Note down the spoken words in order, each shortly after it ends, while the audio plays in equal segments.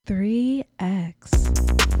3X.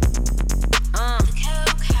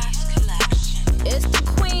 It's the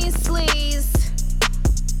Queen Sleaze.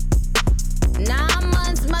 9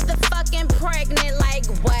 months motherfucking pregnant, like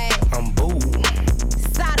what? I'm boo.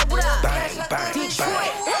 Sada, what up? Bang,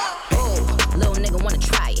 Detroit. Oh, little nigga wanna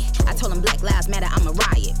try it. I told him Black Lives Matter, I'm a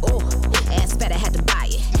riot. Oh, ass fat, I had to buy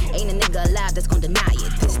it. Ain't a nigga alive that's gonna deny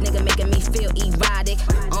it. This nigga making me feel erotic.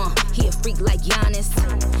 He a freak like Giannis.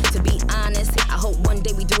 To be honest, I hope one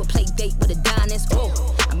day we do a play date with Adonis. Oh,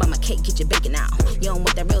 I buy my cake, get your bacon out. You don't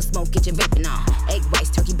want that real smoke, get your vaping on. Egg whites,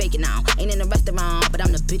 turkey bacon on. Ain't in a restaurant, but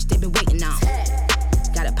I'm the bitch they been waiting on.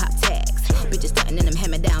 Gotta pop tags. Bitches stunting in them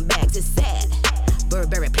hammer-down bags. It's sad.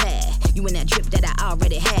 Burberry plaid. You in that drip that I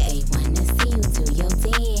already had. They wanna see you do your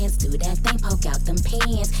dance. Do that thing, poke out them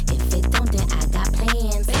pants. If it don't, then I got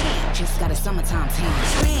plans. Bam, just got a summertime tan.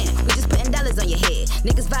 Man, we just putting dollars on your head.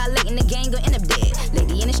 Niggas violating the gang, gon' end up dead.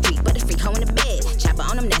 Lady in the street, but a freak hoe in the bed. Chopper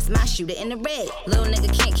on them, that's my shooter in the red. Little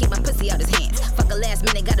nigga can't keep my pussy out his hands. Fuck a last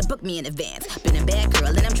minute, gotta book me in advance. Been a bad girl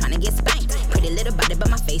and I'm tryna get spanked. Pretty little body, but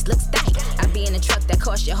my face looks stank. I be in a truck that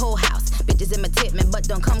cost your whole house. Bitches imitate me, but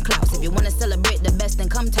don't come close. If you wanna celebrate the best, then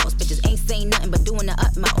come toast. Bitches ain't saying nothing but doing the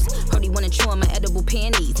utmost. Heard he wanna chew on my edible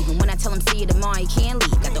panties. Even when I tell him see you tomorrow, he can't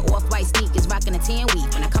leave. Got the off-white sneakers, rocking a tan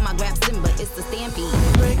weave. When I come, I grab Simba, it's the stampede.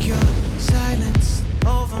 Break your silence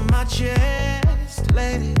over my chest.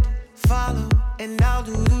 Let it follow, and I'll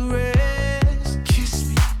do the rest. Kiss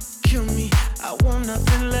me, kill me, I want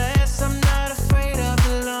nothing less. I'm not afraid of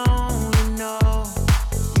the lonely, no.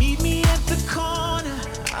 Meet me at the corner,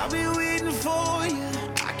 I'll be waiting for you.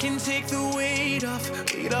 I can take the weight off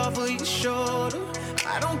of your shoulder.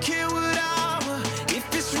 I don't care what hour, if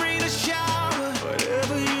it's rain or shower.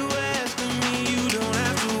 Whatever you ask of me, you don't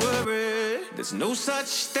have to worry. There's no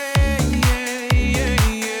such thing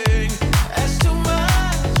as too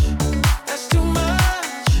much. That's too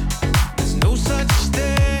much. There's no such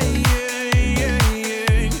thing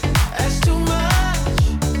as too much.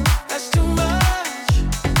 That's too much.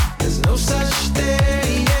 There's no such thing.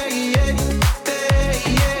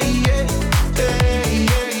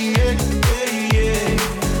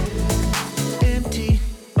 Empty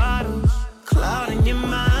bottles clouding your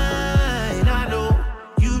mind. I know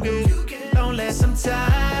you get lonely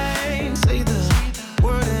sometimes. Say the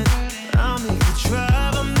word and I'll make the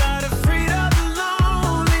drive. I'm not afraid of the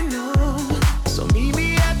lonely, no. So meet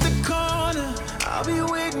me at the corner, I'll be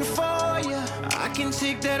waiting for you. I can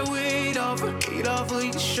take that weight off of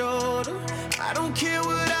your shoulder. I don't care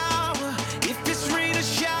what hour, if it's rain or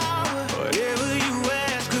shower. Whatever you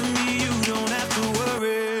ask of me, you don't have to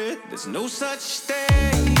worry. There's no such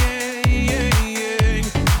thing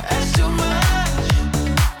as too much.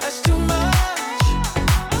 That's too much.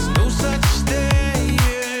 There's no such thing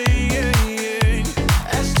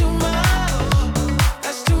as too much.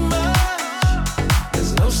 That's too much.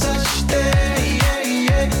 There's no such thing.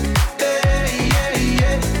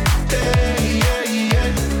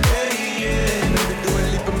 Do a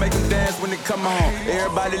leap and make them dance when they come on.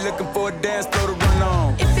 Everybody looking for a dance floor to run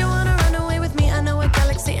on. If you wanna run away with me, I know a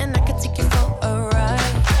galaxy and I can take you for a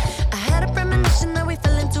ride. I had a premonition that we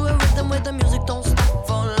fell into a rhythm where the music don't stop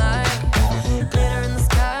for life. Glitter in the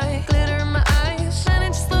sky, glitter in my eyes,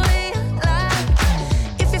 shining just the way I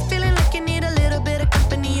like. If you're feeling like you need a little bit of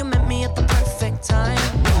company, you met me at the perfect time.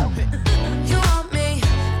 You want me,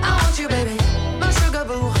 I want you, baby. My sugar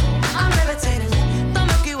boo, I'm levitating. The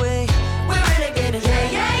Milky Way, we're renegading. Yeah,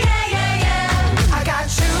 yeah, yeah, yeah, yeah. I got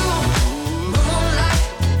you, moonlight.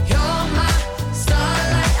 You're my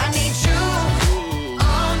starlight. I need you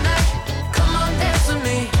all night. Come on, dance with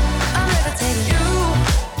me. I'm levitating. You,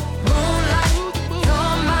 moonlight.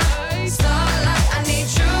 You're my starlight. I need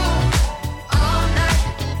you all night.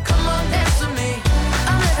 Come on, dance with me.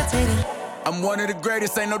 I'm levitating. I'm one of the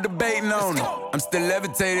greatest, ain't no debating on it. I'm still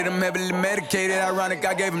levitated, I'm heavily medicated. Ironic,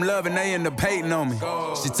 I gave them love and they end up hating on me.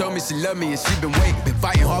 She told me she loved me and she been waiting. Been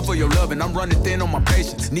fighting hard for your love and I'm running thin on my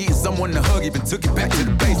patience. Needing someone to hug, even took it back to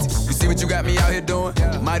the basics. You see what you got me out here doing?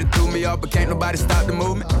 Might have threw me off, but can't nobody stop the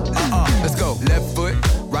movement. Let's go. Left foot,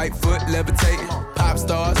 right foot, levitating. Pop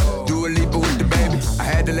stars, do a leap with the baby. I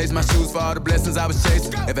had to lace my shoes for all the blessings I was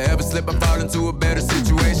chasing. If I ever slip, I fall into a better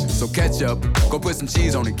situation. So catch up, go put some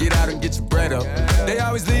cheese on it, get out and get your bread up. They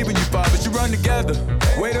always leave when you fall, but you run together.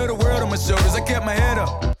 Weight of the world on my shoulders, I kept my head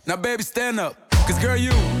up. Now baby, stand up, cause girl,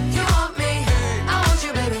 you want me, I want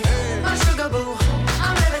you, baby. My sugar boo,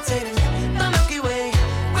 I'm levitating. The Milky Way,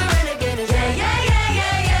 we're renegading. Yeah, yeah, yeah,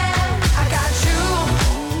 yeah, yeah. I got you,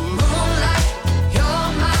 moonlight. You're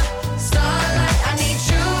my starlight. I need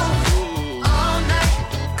you all night.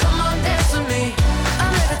 Come on, dance with me.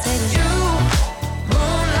 I'm levitating. You,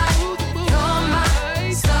 moonlight. You're my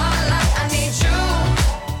starlight.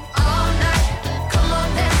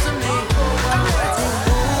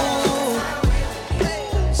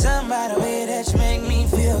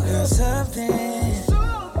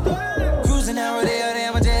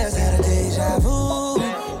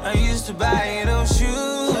 to buy those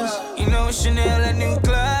shoes. You know Chanel, a new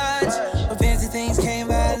clutch. But fancy things came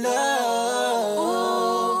by love.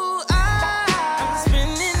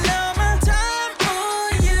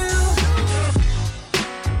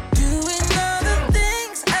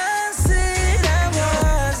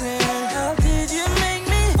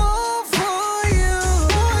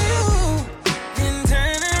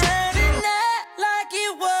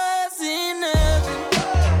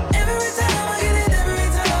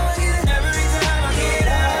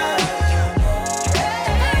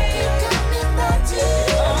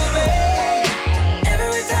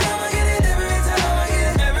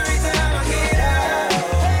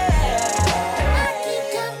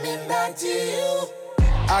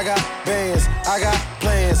 I got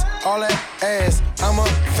plans, all that ass, I'm a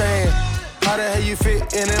fan. How the hell you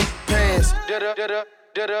fit in them pants?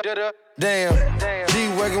 Damn,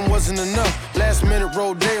 G-Wagon wasn't enough. Last minute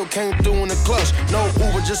Rodeo came through in the clutch. No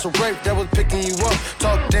Uber, just a rape that was picking you up.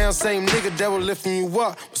 Talk down, same nigga that was lifting you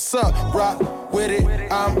up. What's up? Rock with it,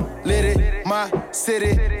 I'm lit it. My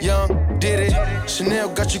city, young, did it. Chanel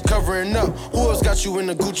got you covering up. Who else got you in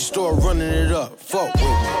the Gucci store running it up? Fuck with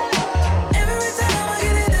me.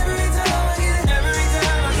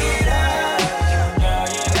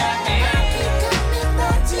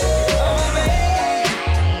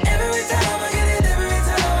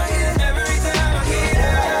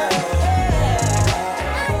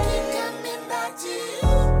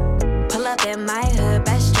 In my hood,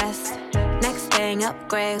 best dressed. Next thing,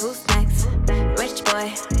 upgrade, who's next? Rich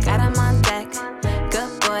boy, got him on deck.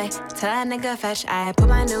 Good boy, tell a nigga fetch. I put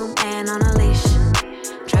my new man on a leash.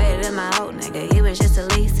 Traded in my old nigga, he was just a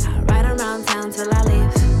lease. I ride around town till I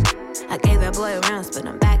leave. I gave that boy rounds, but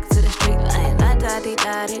I'm back to the street like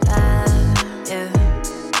la-da-dee-da-dee-da. Yeah,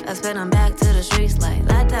 I spin him back to the streets like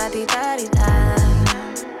la-da-dee-da-dee-da.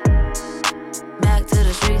 Back to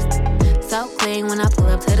the streets, so clean when I pull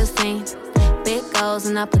up to the scene. Big goals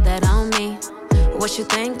and I put that on me. What you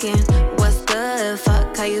thinking? What's good?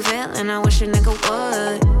 Fuck, how you feeling? I wish a nigga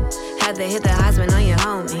would. Had to hit the husband on your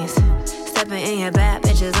homies. Stepping in your bad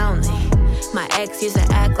bitches only. My ex used to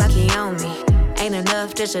act like he owned me. Ain't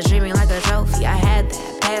enough just to treat me like a trophy. I had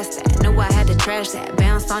that, passed that, knew I had to trash that.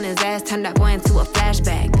 Bounced on his ass, turned that boy into a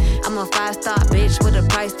flashback. I'm a 5-star bitch with a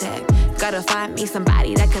price tag. Gotta find me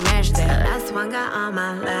somebody that can match that. Last one got on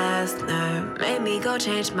my last nerve. Made me go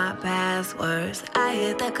change my passwords. I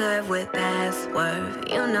hit the curve with that swerve.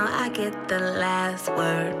 You know I get the last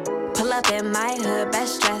word. Pull up in my hood,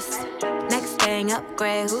 best dressed. Next thing,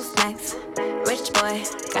 upgrade, who's next? Rich boy,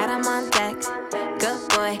 got him on deck. Good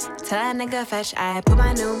boy, tell a nigga fetch. I put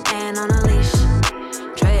my new man on a leash.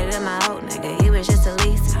 Traded in my old nigga, he was just a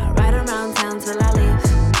lease. I ride around town till I leave.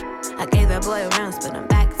 I gave that boy rounds, but I'm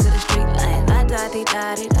back to the street like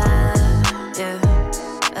la-da-dee-da-dee-da. Yeah,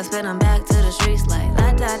 I spin him back to the streets like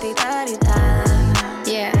la-da-dee-da-dee-da.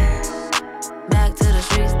 Yeah. Back to the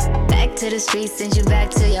streets. Back to the streets, send you back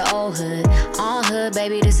to your old hood. On hood,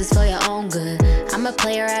 baby, this is for your own good. I'm a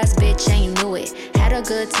player ass bitch and you knew it. Had a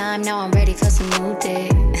good time, now I'm ready for some new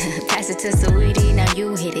dick. Pass it to Saweetie, now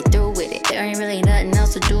you hit it, through with it. There ain't really nothing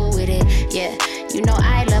else to do with it. Yeah, you know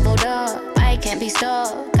I leveled up, I can't be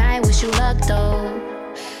stuck. I wish you luck though.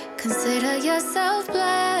 Consider yourself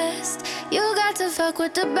blessed. You got to fuck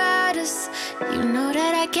with the baddest. You know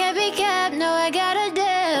that I can't be kept, no I gotta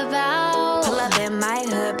dip out. Pull up in my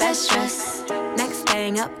hood, best dressed. Next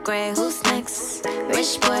thing, upgrade, who's next?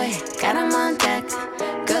 Rich boy, got him on deck.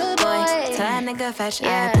 Good boy, tell a nigga fetch.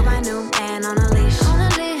 Yeah. I put my new man on a leash.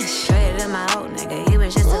 Traded in my old nigga, he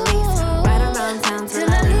was just a lease. Ride around town till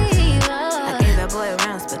I leave. I gave that boy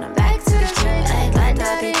rounds, but I'm back to the street like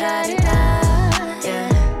la-da-dee-da-dee-da.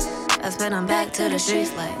 Yeah, I spin him back to the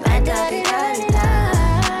streets like la-da-dee-da-dee-da.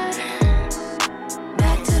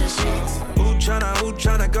 Back to the streets. Who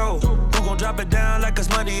tryna go? Who gon' drop it down like it's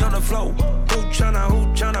money on the floor? Who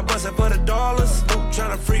tryna bust it for the dollars? Who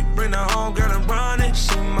tryna freak, bring her home, girl, and run it?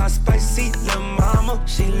 She my spicy little mama.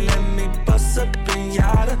 She let me bust up in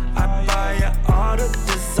yada. I buy her all the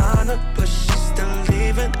designer, but she still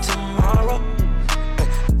leaving tomorrow.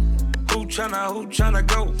 Who tryna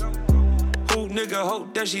go? Who nigga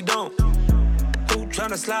hope that she don't? Who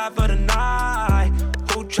tryna slide for the night?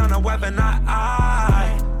 Who tryna weapon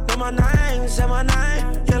eye? Know my name, say my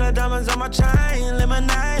name. Yellow diamonds on my chain,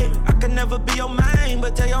 lemonade. I can never be your main,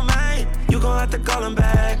 but tell your main you gon' have to call him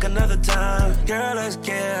back another time. Girl, let's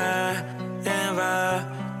get high and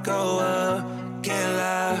vibe. Go up, get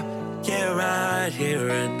loud, get right here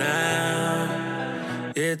and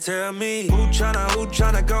now. Yeah, tell me who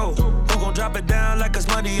tryna go? Who gon' drop it down like it's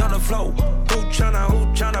money on the floor? Who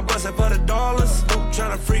tryna bust it for the dollars? Who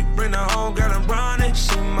tryna freak, bring her home, girl, and run it?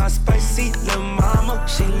 She my spicy spicy little mama.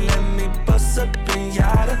 She let me bust up in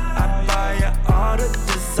yada. I buy her all the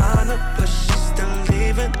designer, but she's still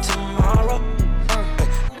leaving tomorrow.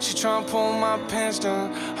 She tryna pull my pants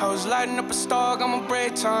down. I was lighting up a star, got my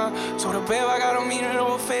break time. Told her, babe, I gotta meet her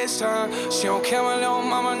over FaceTime. She don't care, my little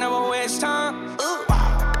mama never waste time.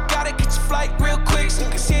 Gotta get your flight real quick. So you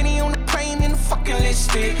can see me on the plane in the fucking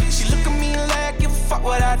lipstick. She look at me like, give a fuck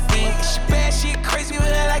what I think. She bad, she crazy,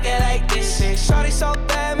 but I like it like this. Shawty so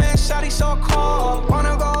bad, man, shawty so cold.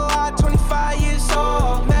 Wanna go out, 25 years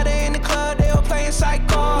old. Met her in the club, they were playing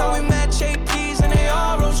Psycho. Now we met JP's and they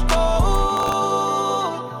all rose gold.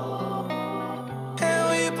 And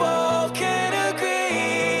we both can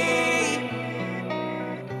agree.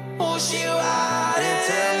 Oh, she riding. And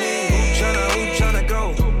tell me who tryna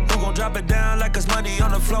go? Who gon' drop it down like it's money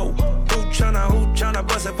on the floor? Who tryna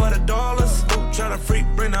bust it for the dollars? Who tryna freak,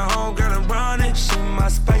 bring her home, girl, and run it? She my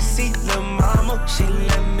spicy little mama. She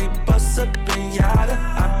let me bust up in yada.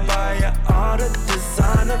 I buy her all the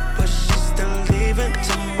designer, but she's still leaving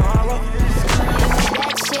tomorrow.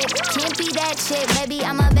 That shit, can't be that shit, baby,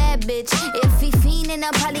 I'm a bad bitch. If he fiendin',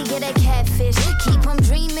 I'll probably get a catfish. Keep him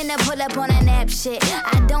dreamin' to pull up on a nap shit.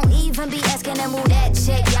 I don't even be asking him who that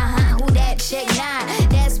chick, who that chick, nah.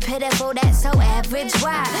 That's pitiful, that's so average,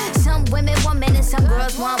 why? Some women want men and some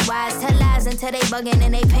girls want wives. Tell lies until they buggin'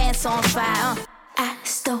 and they pants on fire. I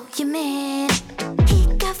stole your man, he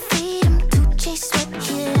got freedom to chase what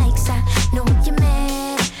he likes. I know you're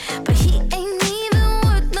mad, but he ain't even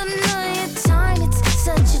worth none of your time. It's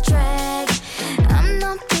such a drag. I'm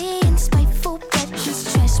not being spiteful, but his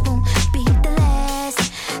trash won't be the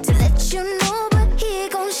last to let you know, but he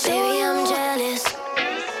gon' show. Baby, I'm jealous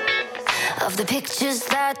of the pictures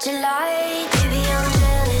that you like. Baby, I'm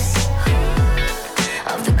jealous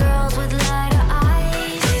of the girls with lighter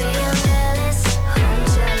eyes. Baby, I'm jealous,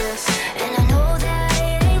 and I know that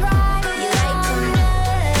it ain't right. You like to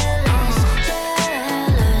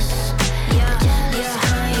jealous, yeah.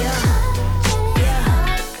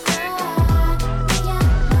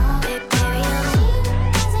 Baby,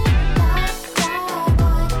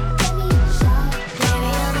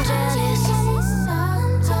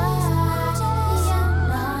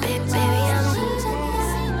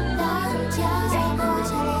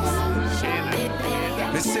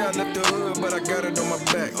 They say I left the hood, but I got it on my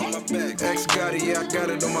back. Ex got it, yeah, I got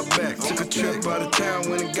it on my back. Took a trip out of town,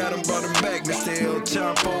 went and got him, brought him back. Mr. El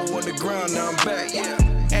Chapo on the ground, now I'm back, yeah.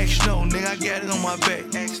 X no, nigga, I got it on my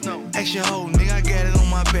back. X your hoe, nigga, I got it on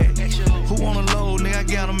my back. Who on the load, nigga, I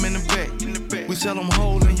got them in the back. We sell them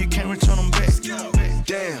whole and you can't return them back.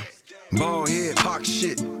 Damn, bald head, pock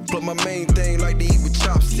shit. But my main thing like to eat with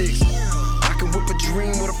chopsticks. I can whip a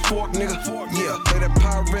dream with a fork, nigga. Yeah, play that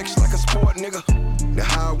Pyrex like a sport, nigga. The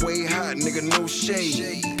highway hot, nigga, no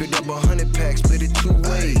shade. Picked up 100 packs, split it 2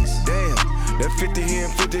 ways. Damn, that 50 here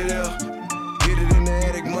and 50 there. Get it in the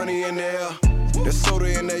attic, money in the air. That soda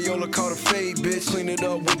in that Yola caught a fade, bitch. Clean it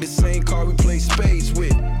up with the same car we play spades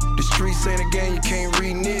with. The streets ain't a game you can't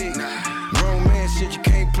renege. Grown man shit, you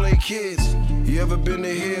can't play kids. You ever been to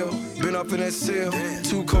Hill? Been up in that cell?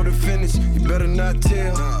 2 co-defendants, you better not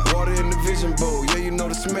tell. Water in the vision bowl, yeah, you know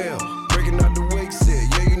the smell. Breaking out the wake set,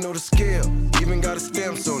 yeah, you know the scale. Even got a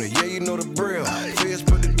stamps on it, yeah, you know the braille. Feds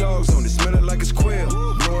put the dogs on it, smell it like it's quail.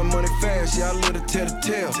 Blowing money fast, yeah, I live to tell the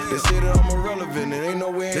tale. They say that I'm irrelevant, it ain't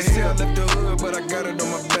nowhere in hell. They say I left the hood, but I got it on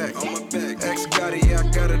my back. Ex got it, yeah, I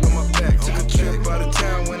got it on my back. Took a trip out of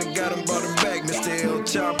town, went and got him, brought him back. Mr. El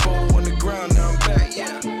Chapo on the ground, now I'm back,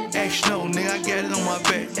 yeah. X no, nigga, I got it on my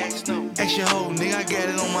back. X your hoe, nigga, I got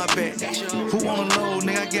it on my back. Who on the load,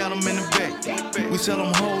 nigga, I got them in the back. We sell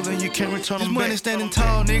them whole and you can't return them back. Money standing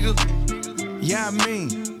tall, nigga. Yeah, I mean,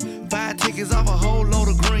 5 tickets off a whole load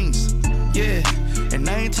of greens. Yeah, and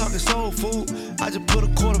I ain't talking soul food. I just put a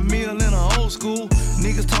 $250,000 in a old school.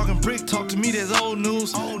 Niggas talking brick talk to me, that's old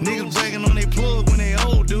news. Niggas bragging on they plug when they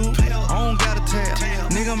old, dude. I don't got a tab,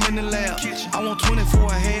 nigga, I'm in the lab. I want 24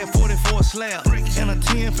 a head, 40 for a slab. And a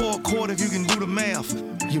 10 for a quarter if you can do the math.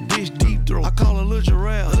 Your bitch deep throat, I call her Lil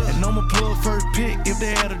Giraffe. And I'ma plug first pick if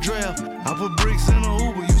they had a draft. I put bricks in a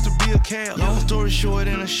Uber, used to be a cab. Long story short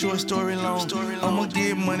and a short story long. I'ma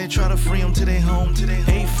get money, try to free them to their home.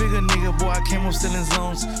 8-figure nigga, boy, I came up selling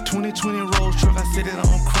zones. 2020 Rolls truck, I set it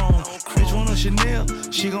on chrome. Bitch want a Chanel,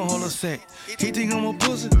 she gon' hold a sack. He think I'm a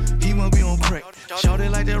pussy, he must be on crack. Shout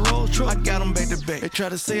it like that Rolls truck, I got him back to back. They try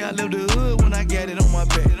to say I live the hood when I got it on my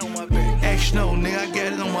back. X no, nigga, I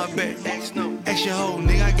got it on my back. X your hoe,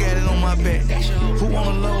 nigga, I got it on my back. Who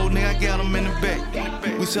on the load, nigga, I got them in the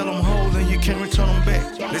back. We sell them whole and you can't return them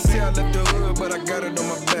back. They say I left the hood, but I got it on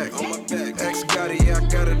my back. X got it, yeah, I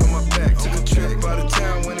got it on my back. Took a trip out of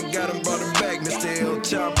town, went and got him, brought him back. Mr. El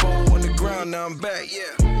Chapo on the I'm back,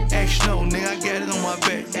 yeah. X no, nigga, I got it on my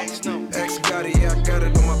back. X got it, yeah, I got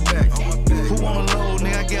it on my back. Who wanna load,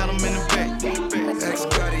 nigga, I got him in the back. X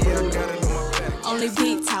got it, yeah, I got it on my back. Only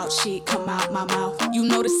big talk shit come out my mouth. You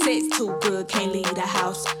know the sex too good, can't leave the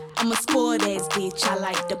house. I'm a spoiled ass bitch, I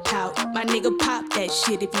like to pout. My nigga pop that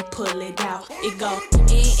shit if you pull it out. It go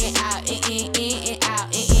in and out, in and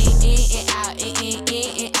out, in and out, in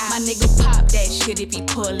and out. My nigga pop that shit if he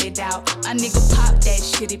pull it out. My nigga pop that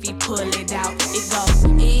shit if he pull it out. It go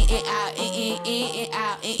in and out, in and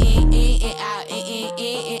out, in and out, in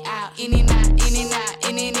and out, in and out,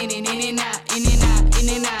 in and out, in and out, in and out, in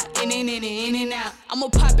and out, in and out, in and out. I'ma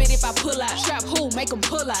pop it if I pull out. Trap who, make 'em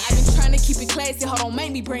pull out. I been trying to keep it classy, hold on,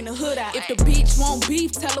 make me bring the hood out. If the bitch want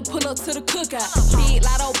beef, tell her pull up to the cookout. Big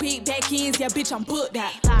lotto, big back ends, yeah, bitch, I'm booked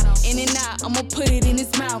out. In and out, I'ma put it in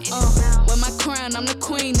his mouth. With my crown, I'm the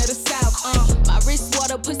queen of the south. My wrist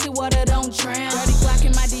water, pussy water, don't drown. Dirty Glock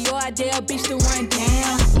in my Dior, I dare a bitch to run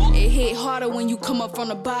down. It hit harder when you come up from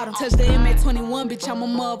the bottom. Touch the MA21, bitch, I'm a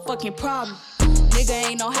motherfucking problem. Nigga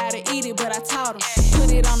ain't know how to eat it, but I taught him.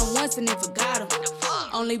 Put it on him once and then forgot him.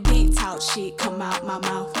 Only big talk shit come out my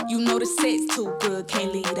mouth. You know the sex too good,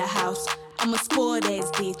 can't leave the house. I'm a spoiled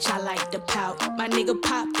ass bitch, I like to pout. My nigga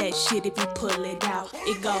pop that shit if you pull it out.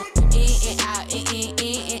 It go in and out, in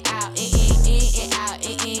and out, in and out,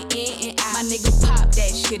 in and out. My nigga pop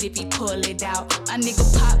that shit if he pull it out. My nigga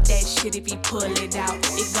pop that shit if he pull it out.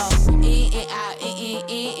 It go in and out, in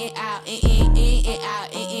and out, in and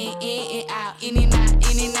out, in and out, in and out,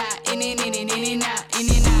 in and out, in and out, in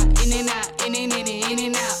and out, in and out, in and out, in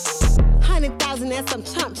and out. 100,000, that's some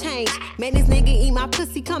chump change. Man, this nigga eat my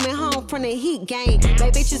pussy coming home from the heat game. They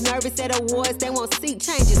bitches nervous at awards, they won't seek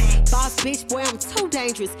changes. Boss bitch, boy, I'm too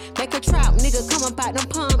dangerous. Make a trap, nigga, come about them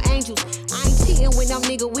palm angels. I ain't cheating with no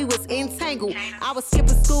nigga, we was entangled. I was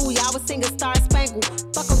skipping school, y'all was singing Star Spangled.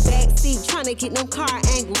 Fuck 'em backseat, tryna get them car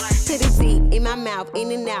angles. Put it deep in my mouth,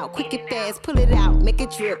 in and out, quick and fast, pull it out, make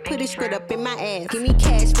it drip, put it straight up in my ass. Give me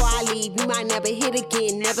cash before I leave, you might never hit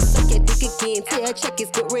again. Never suck your dick again, tell check is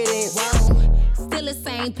good riddance. Still the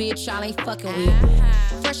same bitch, y'all ain't fucking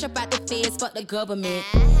with. Fresh up out the feds, fuck the government.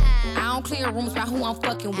 I don't clear rooms by who I'm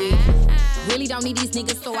fucking with. Really don't need these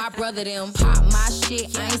niggas, so I brother them. Pop my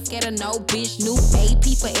shit, I ain't scared of no bitch. New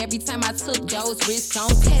AP for every time I took those risks. Don't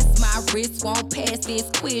test my wrist, won't pass this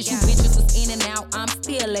quiz. You bitches was in and out, I'm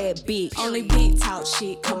still that bitch. Only big talk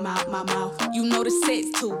shit come out my mouth. You know the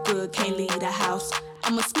sex too good, can't leave the house.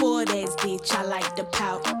 I'm a spoiled ass bitch, I like to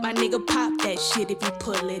pout. My nigga pop that shit if you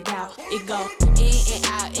pull it out. It go in and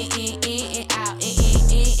out, in and out, in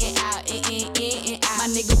and out, in and out. My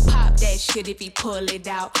nigga pop that shit if he pull it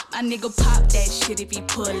out. My nigga pop that shit if he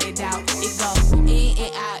pull it out. It go in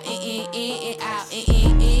and out, in and out, in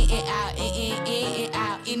and out, in and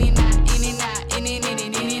out, in and out, in and out, in and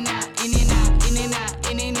out, in and out, in and out, in and out,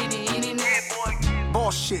 in and out, in and out.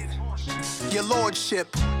 Boss shit, your lordship.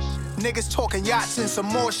 Niggas talking yachts and some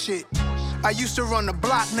more shit. I used to run the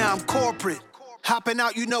block, now I'm corporate. Hopping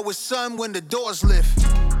out, you know it's sun when the doors lift.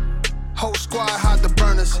 Whole squad hide the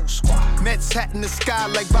burners. Mets hat in the sky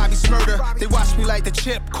like Bobby Smurder. They watch me like the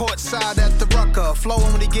chip, courtside at the Rucker.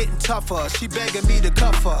 Flowing when they getting tougher, she begging me to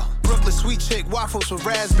cuff her. Brooklyn sweet chick, waffles with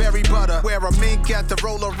raspberry butter. Wear a mink at the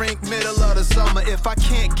roller rink, middle of the summer. If I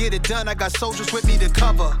can't get it done, I got soldiers with me to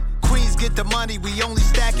cover. Queens get the money, we only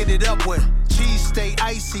stacking it up with. Cheese stay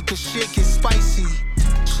icy, cause shit get spicy.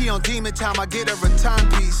 She on demon time, I get her a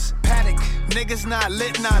timepiece. Panic, niggas not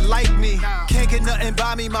lit, not like me. Can't get nothing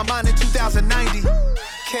by me, my mind in 2090.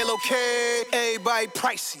 Kalo K, everybody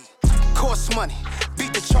pricey. Cost money,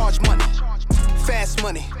 beat the charge money. Fast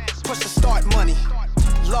money, push the start money.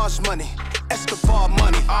 Large money, Escobar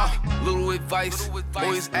money. Little advice,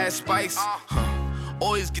 always add spice.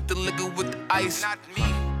 Always get the liquor with the ice. Not me.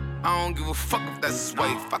 I don't give a fuck if that's his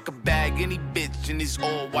wife. I could bag any bitch and it's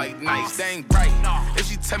all white nice. They ain't right. If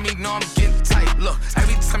she tell me no, I'm getting tight. Look,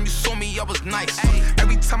 every time you saw me, I was nice.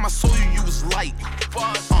 Every time I saw you, you was light.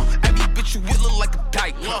 Every bitch you with look like a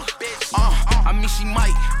dyke. I mean she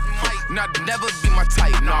might not never be my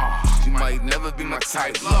type. Nah, she might never be my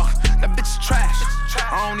type. Look, that bitch is trash.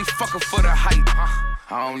 I only fuck her for the hype.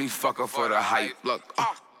 I only fuck her for the hype. Look,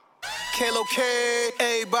 Kalo K,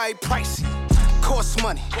 everybody pricey. Cost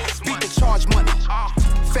money, beat the charge money.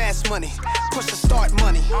 Fast money, push the start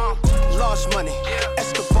money. Large money,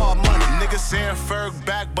 Escobar money. Niggas saying Ferg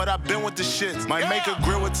back, but I been with the shit. Might make a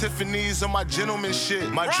grill with Tiffany's on my gentleman shit.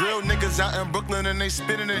 My drill niggas out in Brooklyn and they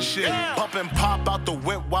spinning and shit. Pump and pop out the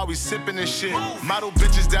whip while we sipping and shit. Model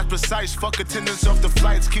bitches that's precise, fuck attendance off the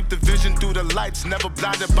flights. Keep the vision through the lights, never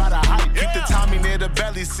blinded by the hype. Keep the Tommy near the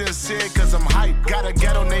belly, sincere cause I'm hype. Got a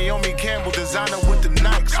ghetto Naomi Campbell designer with the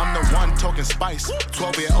Nikes. I'm the one talking pumpkin spice.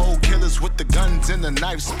 12-year-old killers with the guns and the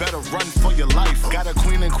knives. Better run for your life. Got a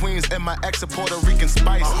queen in Queens and my ex a Puerto Rican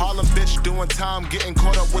spice. A Harlem bitch doing time, getting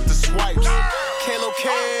caught up with the swipes. Kalo K,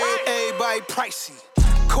 everybody pricey.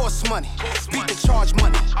 Cost money, beat the charge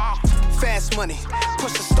money. Fast money,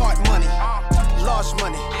 push the start money. Large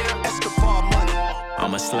money, Escobar money.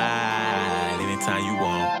 I'ma slide anytime you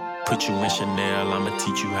want. Put you in Chanel, I'ma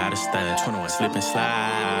teach you how to stand. 21, slip and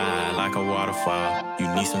slide like a waterfall. You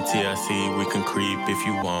need some TLC, we can creep if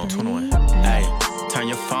you want. 21, hey, turn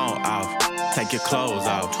your phone off, take your clothes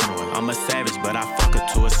off. 21, I'm a savage, but I fuck her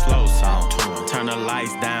to a slow song. 21, turn the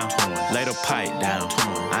lights down, 21, lay the pipe down.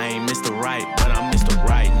 21, I ain't Mr. Right, but I'm Mr.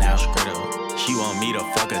 Right now. Straight up, she want me to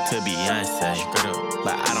fuck her to Beyonce. Straight up,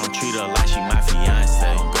 but I don't treat her like she my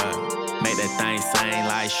fiance. God, make that thing sing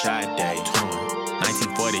like Sade. 21,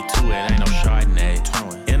 1942, it ain't no Chardonnay.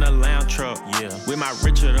 21. In a lounge truck, yeah, with my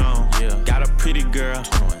Richard on, yeah. Got a pretty girl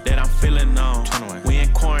 21. That I'm feeling on. 21. We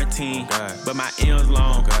in quarantine, but my M's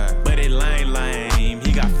long, but it lame.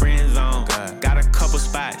 He got friends on, got a couple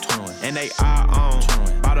spots, 21. And they all on.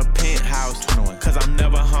 21. Bought a penthouse, 21. Cause I'm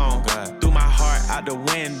never home. Threw my heart out the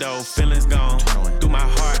window, feelings gone. 21. Threw my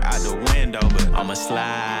heart out the window, but I'ma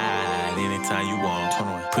slide anytime you want.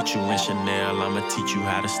 21. Put you in Chanel, I'ma teach you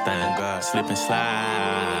how to stand. Slip and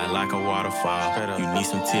slide like a waterfall. You need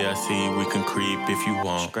some TLC, we can creep if you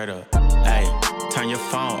want. Straight up, hey, turn your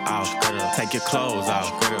phone off. Take your clothes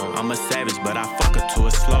off. I'm a savage, but I fuck her to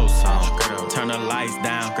a slow song. Turn the lights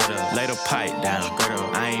down, lay the pipe down.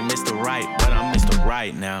 I ain't Mr. Right, but I'm Mr.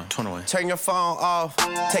 Right now. 21. Turn your phone off,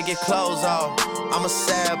 take your clothes off. I'm a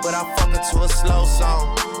sad, but I fuck her to a slow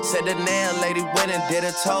song. Said the nail lady went and did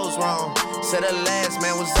her toes wrong. Said the last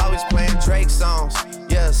man was always playing Drake songs.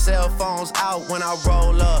 Yeah, cell phones out when I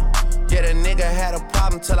roll up. Yeah, the nigga had a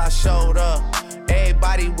problem till I showed up.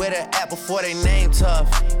 Everybody with an app before they name tough.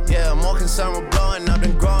 Yeah, more concerned with blowing up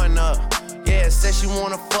than growing up. Yeah, said she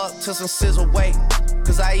wanna fuck till some scissor wait.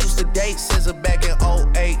 Cause I used to date scissor back in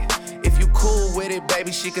 08. If you cool with it,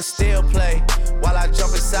 baby, she can still play. While I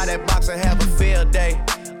jump inside that box and have a field day.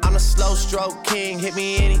 I'm the slow stroke king, hit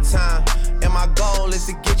me anytime. And my goal is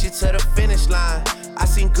to get you to the finish line. I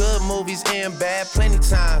seen good movies and bad plenty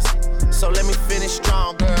times. So let me finish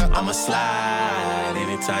strong, girl. I'ma slide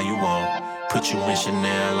anytime you want. Put you in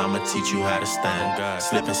Chanel, I'ma teach you how to stand.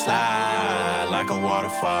 Slip and slide like a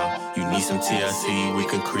waterfall. You need some TLC, we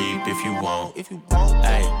can creep if you want.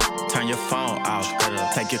 Hey, turn your phone off,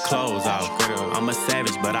 take your clothes off. I'm a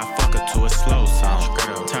savage, but I fuck her to a slow song.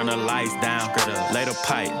 Turn the lights down, lay the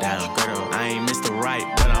pipe down. I ain't Mr. Right,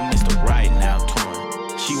 but I'm Mr. Right now.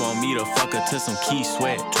 21. She want me to fuck her to some Key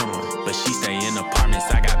Sweat. 21. But she stay in apartments,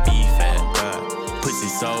 I got beef at. Pussy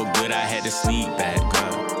so good, I had to sneak back.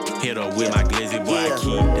 Hit her with my glizzy, boy, I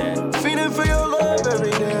keep that. Feeding for your love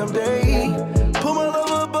every damn day. Put my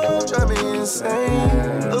love above, drive me insane.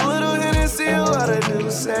 A little Hennessy, a lot of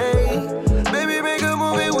do say. Baby, make a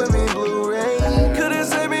movie with me, Blu-ray. Couldn't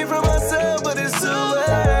save me from myself, but it's too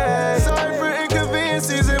late. Sorry for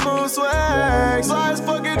inconveniences and mood swag. Slides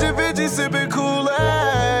fucking Da Vinci, sipping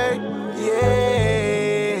Kool-Aid.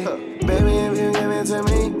 Yeah. Baby, if you give it to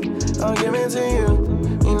me, I'll give it to you.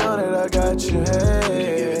 You know that I got you,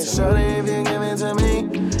 hey. Shorty, if you give it to me,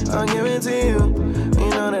 I'll give it to you. You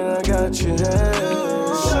know that I got you, hey.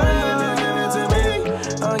 Shorty, if you give it to me,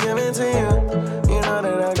 I'll give it to you. You know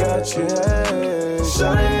that I got you, hey.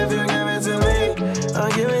 Shorty, if you give it to me,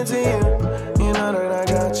 I'll give it to you. You know that I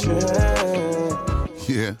got you,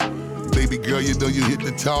 hey. Yeah. Baby girl, you know you hit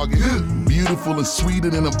the target. Beautiful and sweeter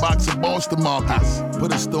than a box of Boston markets.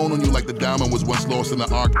 Put a stone on you like the diamond was once lost in the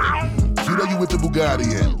Arctic. Cute are you with the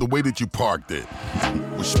Bugatti and the way that you parked it.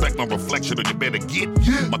 Respect my reflection or you better get.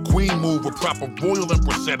 My queen move with proper royal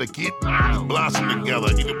empress etiquette. Blossom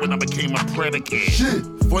together even when I became a predicate. Shit.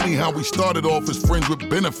 Funny how we started off as friends with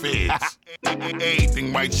benefits.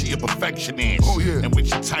 Everything right, she a perfectionist. Oh yeah. And when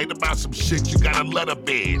she tight about some shit, you gotta let her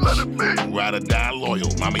bitch. Ride or die loyal,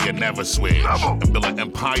 mommy, you never switch. And build an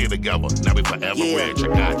empire together, now we forever rich, I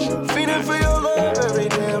got you. Feeding for your love every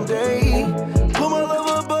damn day. Put my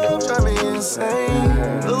love above, drive me insane.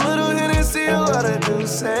 A little Hennessy, a lot of do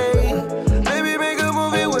say. Baby, make a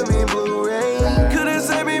movie with me, Blu-ray. Couldn't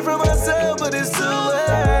save me from myself, but it's too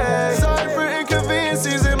late. Sorry for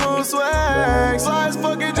inconveniences and mood swag. Slides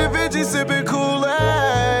fucking Da Vinci, sipping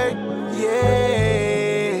Kool-Aid.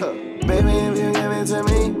 Yeah. Baby, if you give it to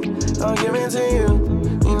me, I'll give it to you.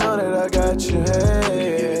 You know that I got you,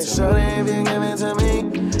 hey. Shorty, if you give it to me,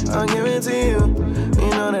 I'll give it to you. You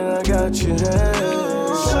know that I got you, hey.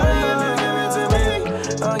 Shorty, if you give it to me,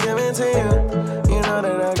 I'll give it to you. You know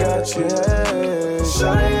that I got you, hey.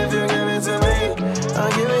 Shorty, if you give it to me,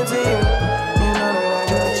 I'll give it to you.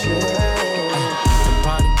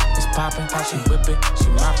 She whip it, she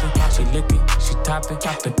mopping, she lick it, she topping.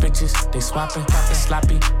 The bitches, they swapping. It's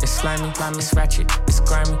sloppy, it's slimy, it's ratchet, it's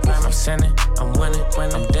grimy. I'm sinning, I'm winning,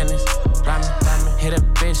 I'm Dennis. Rhyming, hit a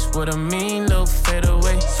bitch with a mean little fade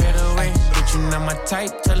away. Bitch, you not my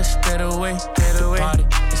type, tell her straight away. The party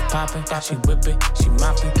is popping, she whip it, she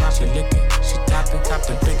mopping, she lick it, she topping.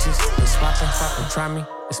 The bitches, they swapping. Try me,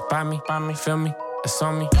 it's by me, feel me. It's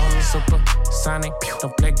on me, super sonic.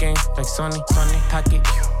 Don't play games like Sony. Pocket,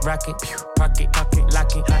 rocket, pocket,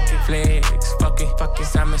 lock it, flex, fuck it.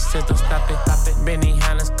 Simon said don't stop it. Benny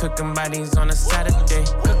Hanna's cooking bodies on a Saturday.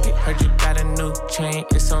 Cook it. Heard you got a new chain,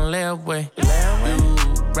 it's on layaway. You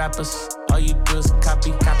rappers, all you do is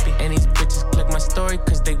copy. And these bitches click my story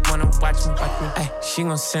cause they wanna watch me. Ay, she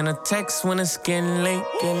gon' send a text when it's getting late.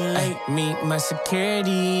 Ay, meet my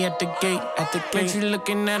security at the gate. Bitch, you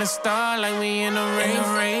looking at a star like we in a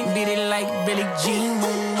rain. Beat it like Billie Jean,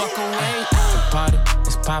 moon walk away. The party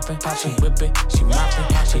is poppin', she whip it, she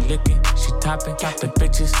moppin', she lick it, she toppin'. The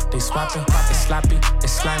bitches, they swappin'. It's sloppy,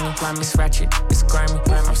 it's slimy, it's ratchet, it's grimy.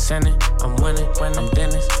 I'm sinning, I'm winning, I'm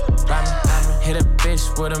Dennis. Rhyming, hit a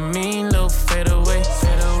bitch with a mean little fade away.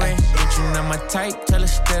 Bitch, you not my type, tell her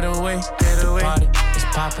straight away. The party is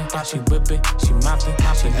poppin', she whip it, she moppin',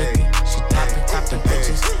 she lick it, she toppin'. The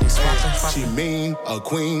bitches, they swappin'. She mean, a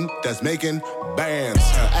queen that's making bands.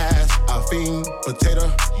 Her ass, a fiend,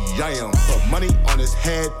 potato, yam. Put money on his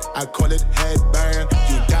head, I call it headband.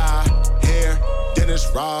 You die, hair, Dennis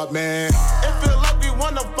Rodman. It feel like we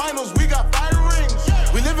won the finals, we got 5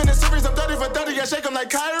 rings. We live in a series, I'm 30 for 30, I shake 'em like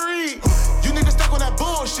Kyrie. You niggas stuck on that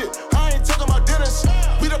bullshit, I ain't talking about Dennis.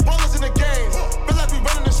 We the ballers in the game, feel like we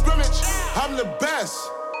running the scrimmage. I'm the best.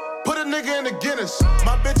 Put a nigga in the Guinness.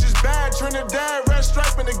 My bitch is bad, Trinidad, red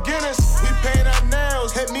stripe in the Guinness. We paint our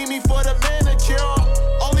nails, hit Mimi for the manicure.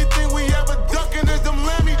 Only thing we ever duckin' is them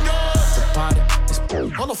Lammy dogs. The party is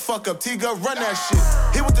hold the fuck up, T-Gun, run that shit.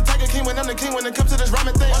 He was the Tiger King when I'm the king when it comes to this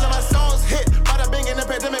rhyming thing. All of my songs hit, bada bing in the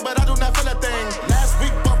pandemic, but I do not feel a thing. Last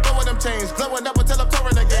week, buffed over them chains, glowing up until I'm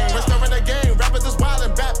touring the game. Restoring the game, rappers is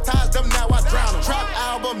wildin', baptized them, now I drown them. Trap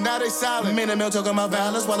album, now they silent. Me and Emil talking about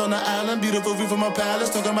violence while on the island. Beautiful view from my palace,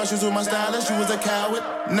 talking about shoes with my stylist. You was a coward,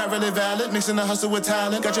 not really valid. Mixing the hustle with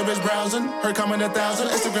talent. Got your bitch browsing, her coming 1,000.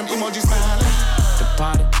 Instagram emoji smiling. The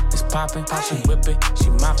party is poppin', she whip it, she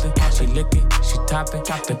moppin', she lick it, she toppin'.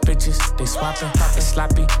 The bitches, they swappin'. It's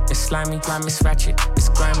sloppy, it's slimy, it's ratchet, it's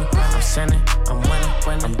grimy. I'm sinning, I'm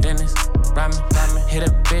winning, I'm Dennis. Rhyming, hit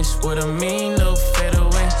a bitch with a mean little fade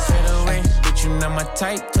away. Bitch, you not my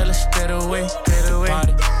type, tell her straight away. The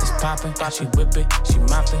party is poppin', she whip it, she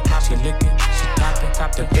moppin', she lick it, she toppin'.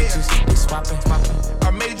 The bitches, they swappin'.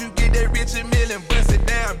 I made you get that rich and million, bust it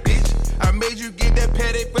down, bitch. I made you get that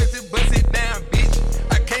patty, bust it down, bitch.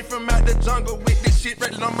 I came from out the jungle with this shit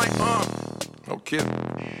right on my arm. Okay.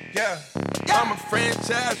 Yeah, I'm a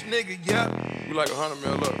franchise nigga, yeah. You like 100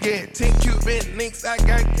 mil up? Yeah, 10 Cuban links, I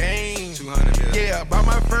got game. 200 mil. Yeah, bought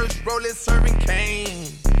my first roller serving cane.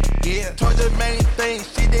 Yeah, told the main thing,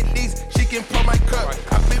 she at least, she can pour my cup.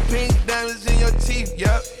 I put pink diamonds in your teeth,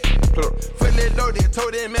 yup. Fully loaded,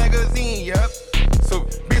 told that magazine, yup. So,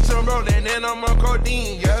 bitch, I'm rolling and I'm on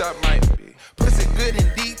codeine, yup. That might be. Pussy good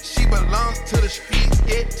and deep, she belongs to the streets,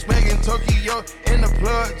 yeah. Swaggin' Tokyo in the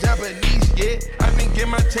plug, Japanese, yeah. I been get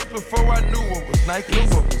my check before I knew what was Nike.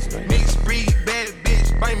 Mixed breed, bad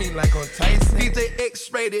bitch, bite me like on Tyson. DJ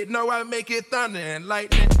X-rated, know I make it thunder and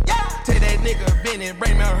lightning. Yeah. Tell that nigga Benny,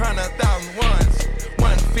 bring me 100,000 ones.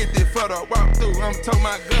 150 for the walkthrough, I'm toting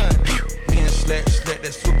my gun. Me and Slack,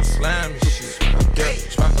 that super slimy shit. Yeah,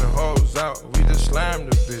 swapping hoes out, we just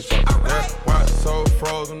slammed the bitch. Yeah, watch so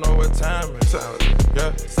frozen, know what time it's out.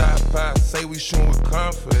 Yeah, side pie, say we shootin' with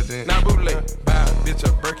confidence. Now bootleg, buy a bitch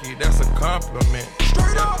a Berkey, that's a compliment.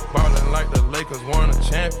 Straight up, ballin' like the Lakers won a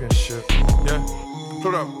championship. Yeah,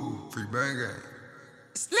 put up. Free bang gang.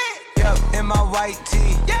 Yep, in my white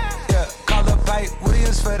tee. Yeah, call up Pipe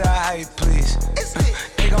Williams for the hype, please.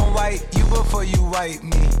 They gon' wipe you before you wipe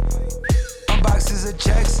me. Boxes of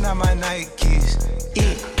checks, not my Nikes.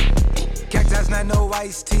 Cactus, not no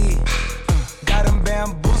iced tea. Got them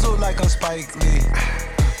bamboozled like I'm Spike Lee.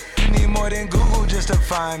 You need more than Google just to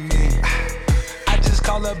find me. I just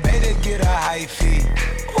call a beta, get a high fee.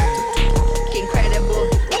 Incredible,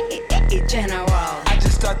 general. I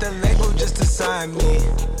just start the label just to sign me.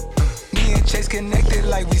 Me and Chase connected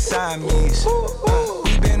like we Siamese.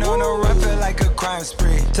 We been on a run, feel like a crime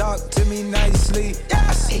spree. Talk to me nicely.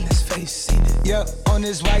 I seen his face, seen it. Yep, on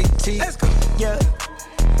his white tee. Let's go.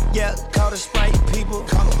 Yeah, call the Sprite people.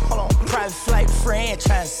 Hold on. Private flight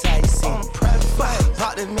franchise sightseeing. On a private flight.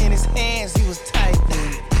 Popped him in his hands, he was tight.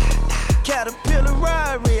 Caterpillar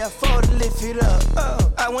Rari, I fought to lift it up.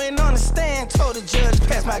 I went on the stand, told the judge,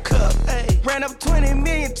 pass my cup. Ran up 20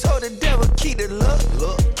 million, told the devil, keep the luck.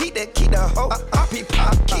 Keep the hoe. RP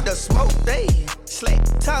pop, keep the smoke. Slack,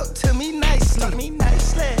 talk to me nicely.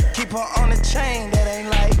 Keep her on the chain, that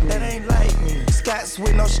ain't like me. Scots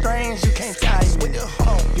with no strings, you can't tie me.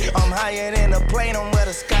 I'm higher than a plane, on where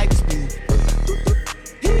the Skypes be.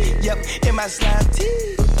 Yep, in my slime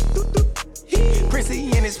tee.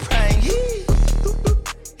 Princey in his prime,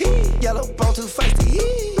 yellow bone too feisty,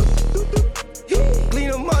 clean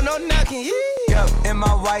them up, no knocking, Yep, in my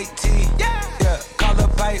white tee, yeah. Call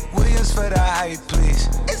up Pipe Williams for the hype, please.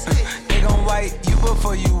 They gon' wipe you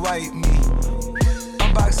before you wipe me.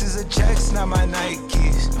 My boxes of checks, not my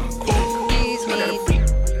Nikes.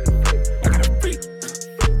 I got a freak.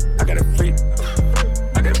 I got a freak.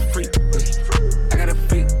 I got a freak. I got a freak. I got a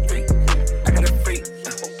freak. I got a freak.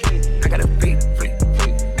 I got a freak.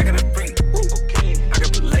 I got a freak. I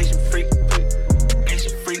got Malaysian freak.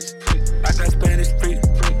 Asian freaks. I got Spanish freak.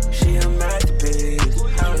 She a masterpiece.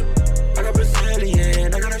 I got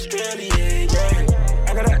Brazilian. I got Australian. Yeah.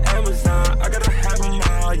 I got an Amazon. I gotta have them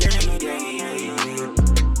all. Yeah.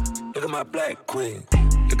 Look at my black queen.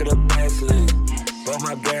 Look at her Vaseline. Bought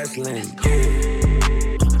my gasoline.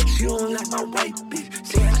 Yeah. She don't like my white bitch.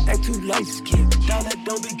 Say I act too light skinned. Y'all that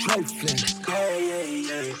don't be trifling.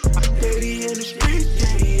 Yeah. Lady in the street.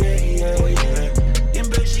 Yeah. And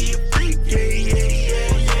but she a freak. Yeah.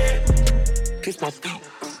 Kiss my feet.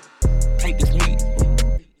 Take this meat.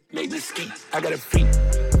 Make me ski. I got a freak.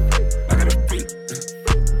 I got a freak.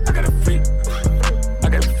 I got a freak. I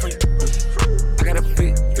got a freak. I got a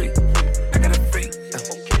freak. I got a freak.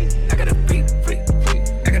 I got a freak.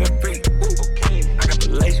 I got a freak. I got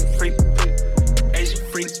Malaysian freak. Asian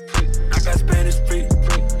freak. I got Spanish freak.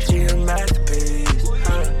 She a masterpiece.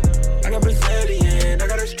 I got Brazilian. I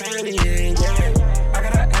got Australian. Yeah. I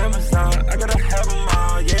got an Amazon. I gotta have them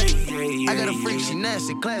all. Yeah. I got a freak, she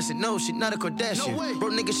nasty, classic, no, she not a Kardashian. No bro,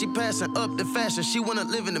 nigga, she passing up the fashion, she wanna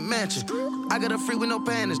live in the mansion. I got a freak with no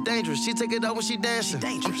pan, it's dangerous, she take it out when she dancing.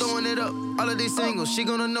 I'm throwing it up, all of these singles, she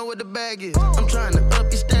gonna know what the bag is. I'm trying to up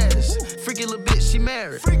your status, freaky little bitch, she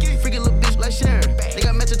married. Freaky little bitch like Sharon, they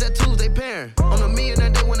got matching tattoos, they pairing. On a millionaire,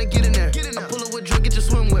 they wanna get in there. I pull her with drip, get your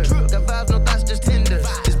swimwear. Got vibes, no thoughts, just Tinder.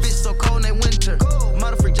 This bitch so cold, they winter.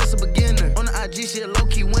 Model freak, just a beginner. On the IG, she a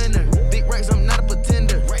low-key winner. Big racks, I'm not a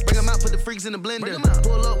pretender. Bring them out, put the freaks in the blender.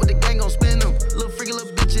 Pull up with the gang, gon' spin them. Little freaky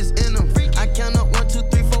little bitches in them. I count up 1, 2,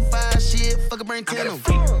 3, 4, 5. Shit, fuck a brain 10 them.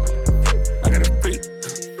 I got a freak.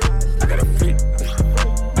 I got a freak.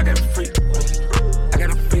 I got a freak. I got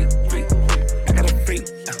a freak. I got a freak.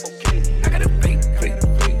 I got a freak.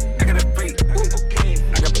 I got a freak.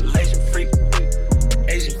 I got Malaysian freak.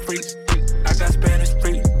 Asian freaks. I got Spanish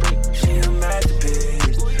freak. She a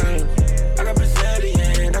masterpiece. I got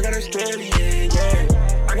Brazilian. I got Australian.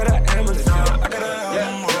 Yeah. I got an Amazon. I got a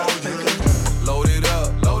Load it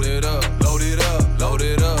up. Load it up. Load it up. Load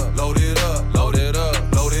it up. Load it up. Load it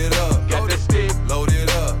up. Load it up. Got that stick. Load it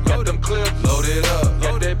up. Got them clips. Load it up.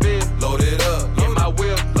 Got that bitch. Load it up. In my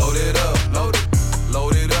whip. Load it up. Load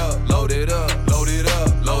it up. Load it up. Load it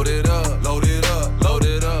up. Load it up. Load it up. Load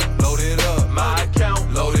it up. Load it up. My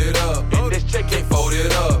account. Load it up. And this check ain't Fold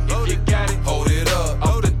it up. If you got it, Hold it up.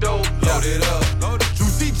 off the dope. Load it up.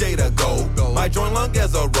 Juicy J to go. My joint long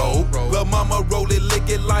as a rope. Lil' mama roll it, lick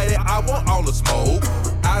it, light it. I want all the smoke.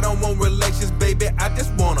 I don't want relations, baby. I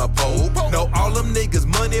just want a pole. No, all them niggas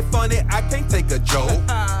money funny. I can't take a joke.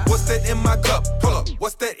 What's that in my cup? Pull up.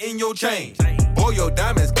 What's that in your chain? Boy, your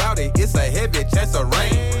diamonds cloudy. It's a heavy chance of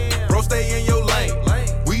rain. Bro, stay in your lane.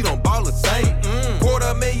 We don't ball the same.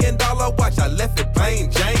 $250,000 watch. I left it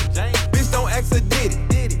plain Jane. Bitch, don't ask a did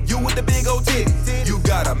it. You with the big old titties. You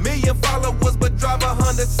got 1 million followers, but drive a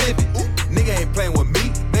Honda Civic. Nigga ain't playing with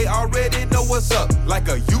me. They already know what's up. Like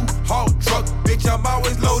a U-Haul truck. Bitch, I'm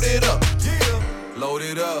always loaded up. Load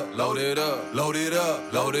it up. Load it up. Load it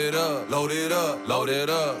up. Load it up. Load it up. Load it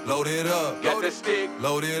up. Load it up. Got that stick.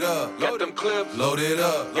 Load it up. Got them clips. Load it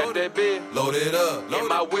up. Got that bitch. Load it up. In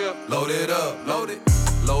my whip. Load it up. Load it.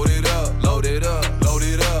 Load it up. Load it up. Load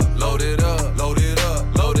it up. Load it up. Load it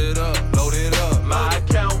up. Load it up. Load it up. My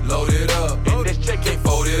account. Load it up. And this check ain't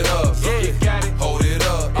Fold it up. You got it. Hold it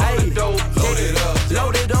up. Off the dope. Load it up.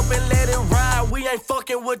 Load it up and let it ride. We ain't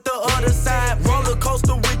fucking with the other side. Roller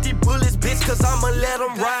coaster with these bullets, bitch, cause I'ma let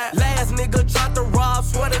them ride. Last nigga tried to rob,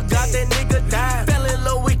 swear to God that nigga died. Fell in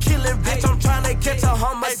love with killing, bitch. I'm tryna catch a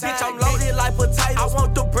homicide. Bitch, I'm loaded like potatoes. I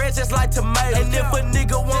want the bread just like tomatoes. And if a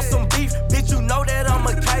nigga want some beef, bitch, you know that I'm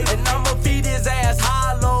a cater. And I'ma feed his ass hot.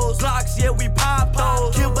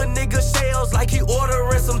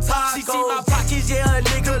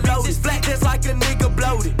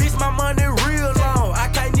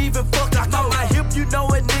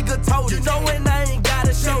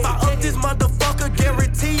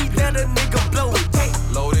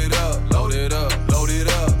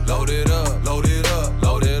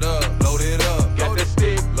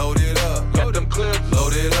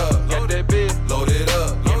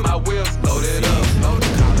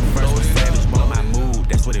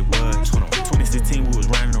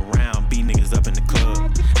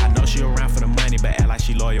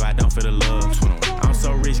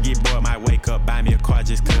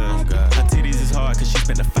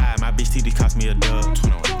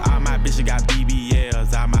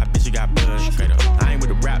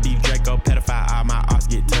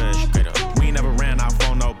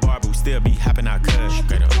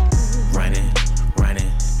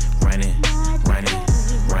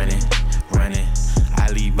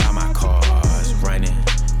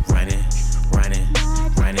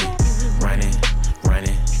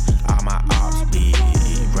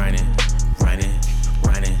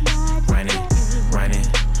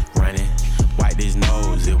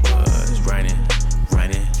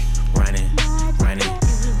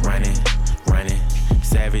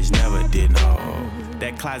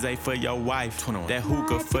 closet for your wife. 21. That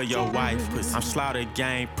hookah for your wife. Pussy. I'm Slaughter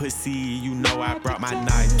Gang, pussy. You know I brought my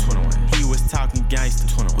knife. 21. He was talking gangster.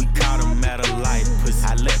 21. We caught him at a light. Pussy.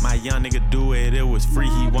 I let my young nigga do it. It was free.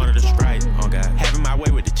 He wanted a strike. Oh God. Having my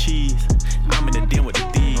way with the cheese. I'm in the den with the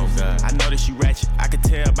thieves. Oh God. I know that she ratchet. I could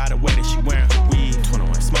tell by the way that she wearing her weed.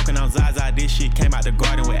 21. Smoking on Zaza. This shit came out the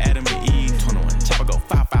garden with Adam and Eve. 21. Chopper go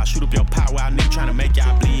 5-5. Shoot up your pot while nigga tryna make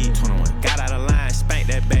y'all bleed. 21. Got out of line. Spank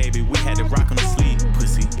that baby. We had to rock on the sleep.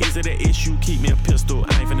 Pussy. Is it an issue? Keep me a pistol.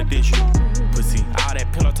 I ain't finna dish you. Pussy. All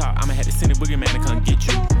that pillow talk. I'ma have to send a boogeyman to come get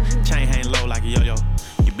you. Chain hang low like a yo-yo.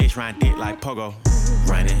 Your bitch ride dick like pogo.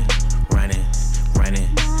 Running, running, running,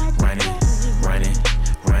 running, running,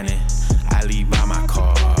 running. I leave all my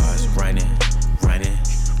cars running, running,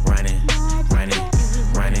 running, running,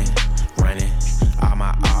 running, running. All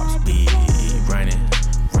my ops be running,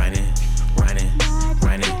 running, running,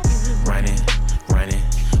 running, running, running.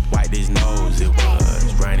 Wipe this nose, it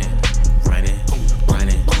was running, running,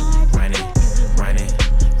 running, running, running,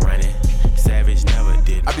 running. Savage never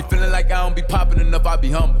did. I be feeling like I don't be popping enough, I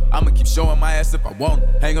be humble. I'ma keep showing my ass if I want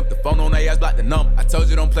it. Hang up the phone on their ass, block the number. I told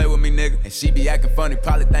you don't play with me, nigga. And she be acting funny,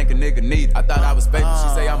 probably think a nigga need it. I thought I was faithful,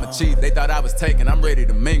 she say I'm a cheat. They thought I was taken, I'm ready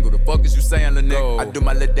to mingle. The fuck is you saying, lil' nigga? I do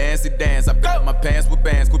my little dancey dance. I pick up my pants with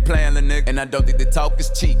bands, quit playing, lil' nigga. And I don't think the talk is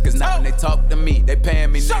cheap, cause now when they talk to me, they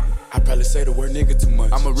paying me, nigga. I probably say the word nigga too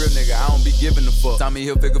much. I'm a real nigga, I don't be giving a fuck. Tommy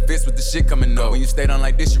Hilfiger fits with the shit coming up. When you stay down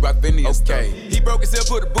like this, you rock Phineas. Okay. He broke his hip,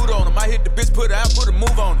 put a boot on him. I hit the bitch, put her out, put a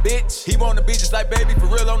move on him. Bitch, he wanna be just like baby, for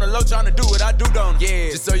real on the low, tryna do what I do, don't he?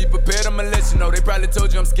 Yeah. Just so you prepared, I'ma let you know. They probably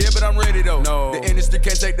told you I'm scared, but I'm ready though. No. The industry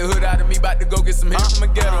can't take the hood out of me, bout to go get some hits from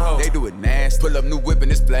a ghetto hoe. They do it nasty. Pull up new whip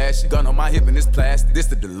and it's flashy. Gun on my hip and it's plastic. This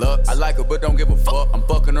the deluxe. I like her, but don't give a fuck. I'm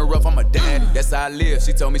fucking her rough, I'm a daddy. That's how I live.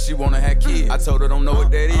 She told me she wanna have kids. I told her don't know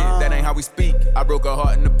what that is. That ain't how we speak. I broke her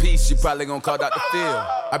heart in a piece. She probably gon' call Dr. Phil.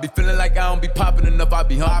 I be feeling like I don't be popping enough. I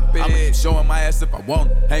be humping. I'ma keep showing my ass if I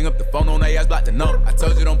want it. Hang up the phone on their ass, block the number. I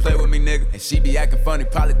told you don't play with me, nigga. And she be acting funny,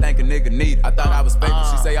 probably think a nigga need it. I thought I was faithful.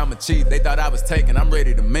 She say I'm a cheat. They thought I was taken. I'm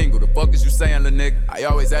ready to mingle. The fuck is you saying, lil' nigga? I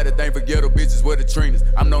always had a thing for ghetto bitches with the Trinas.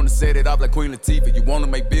 I'm known to set it off like Queen Latifah. You wanna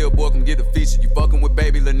make Billboard, come get a feature. You fucking with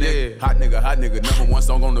baby, lil' nigga. Hot nigga. Number one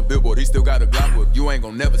song on the Billboard. He still got a Glock with him. You ain't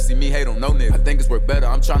gon' never see me hate on no nigga. I think it's worth better.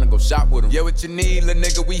 I'm tryna go shop with him. Yeah, what you need, lil'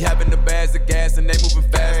 nigga? We having the bags of gas and they moving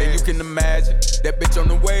fast. And you can imagine that bitch on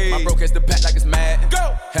the way. My bro catch the pack like it's mad.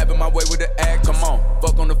 Go! Having my way with the act. Come on.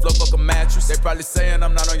 Fuck on the floor, fuck a mattress. They probably saying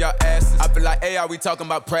I'm not on y'all asses. I feel like, hey, are we talking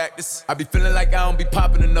about practice? I be feeling like I don't be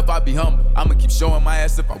popping enough. I be humble. I'ma keep showing my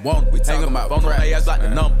ass if I want it. We talking about phone on their ass like the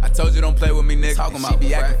number. I told you don't play with me, nigga. Talking about she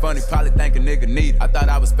be acting funny, probably think a nigga need it. I thought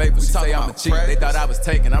I was faithful. She say I'm a cheat. They thought I was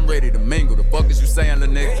taken. I'm ready to mingle. The fuck is you saying, lil'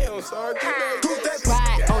 nigga?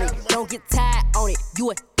 Ride on it, don't get tired on it.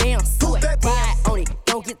 You a damn suit. Ride on it,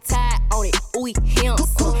 don't get tired on it. Ooh, him.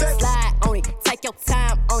 Slide on it, take your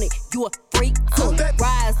time on it. You a freak too.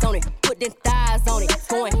 Rise on it, put them thighs on it.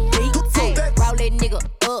 Going deep too. Roll that nigga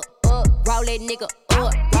up, up. Roll that nigga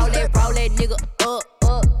up. Roll that nigga up,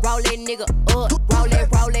 up. Roll that nigga up.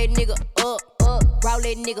 Roll that nigga up, up. Roll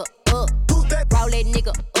that nigga up. Roll that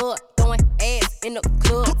nigga up. Throwing ass in the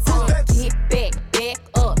club. Get back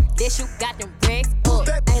up. That you got them racks up.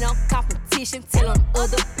 Ain't no competition. Tell them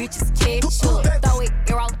other bitches catch up. Throw it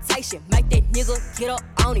in rotation. Make that nigga get up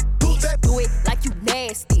on it, bitch. Do it like you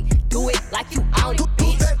nasty. Do it like you on it,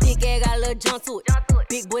 bitch. Big ass got a little jump to it.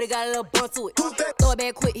 Big booty got a little bump to it. Throw it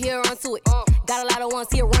back quick, here run to it. Got a lot of ones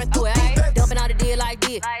here run through it. Ay. Dumping out the deal like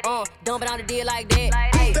this. Dumping out the deal like that.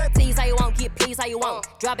 Ay. Tease how you want, get please how you want.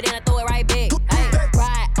 Drop it in and throw it right back. Ay.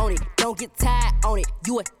 Ride on it, don't get tired on it.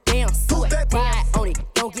 You a damn suit. Ride on it,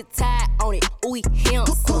 don't get tired on it. Ooh, him.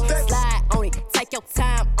 Slide on it, take your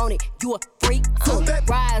time on it. You a freak too.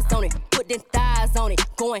 Rise on it, put them thighs on it.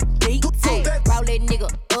 Going deep too. Roll that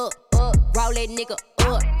nigga up, up. Roll that nigga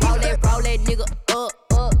up. Roll that nigga up,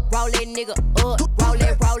 up. Roll that nigga up.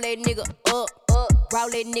 Roll that nigga up, up. Roll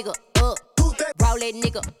that nigga up. Roll that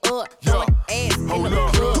nigga up. Yo, hold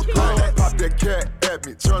up. Pop that cat at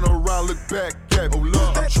me. Turn around, look back at me.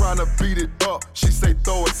 I'm tryna beat it up. She say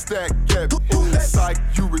throw a stack at me. Psych,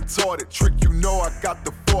 you retarded. Trick, you know I got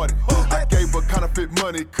the 40. I gave her counterfeit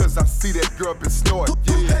money cause I see that girl been snorting.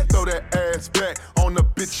 Yeah, throw that ass back on the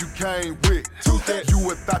bitch you came with. You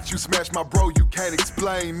would thought you smashed my bro, you can't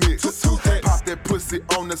explain this. Pop that pussy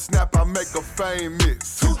on the snap, I make her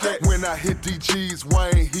famous. When I hit DG's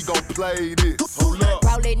Wayne, he gon' play this. Hold up.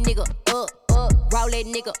 Roll that nigga up, up. Roll that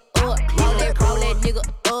nigga up. Roll that nigga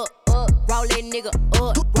up, up. Roll that nigga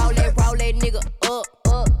up. Roll that nigga up,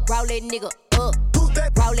 up. Roll that nigga up.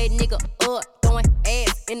 Roll that nigga up. Throwing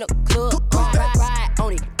ass in the club. Ride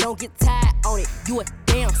on it, don't don't get tired on it. You a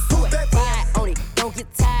damn sweat. Ride on it, don't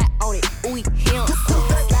get tired on it. Ooh, him.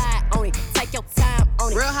 Slide on it, take your time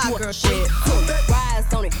on it. Real hot girl shit.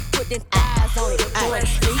 Rise on it, put them thighs on it.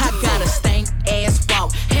 I got a stank ass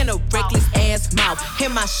walk and a reckless ass mouth.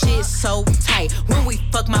 And my shit so tight. When we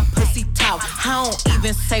fuck, my pussy talk. I don't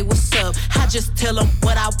even say what's up. I just tell him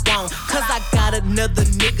what I want. Cause I got another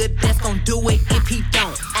nigga that's gon' do it if he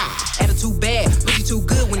don't. Attitude bad, pussy too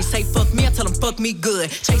good. When he say fuck me, I tell him fuck me good.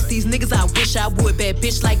 Chase these niggas, I wish I would. Bad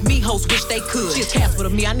bitch like me, hoes wish they could. She a Casper to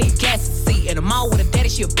me, I need gas to see. And I'm all with a daddy,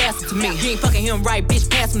 she a bastard to me. You ain't fucking him right, bitch,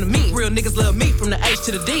 pass him to me. Real niggas love me from the H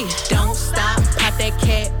to the D. Don't stop, pop that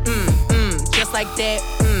cat, just like that,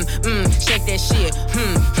 shake that shit,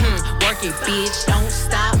 work it, bitch. Don't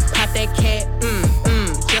stop, pop that cat,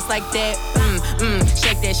 just like that,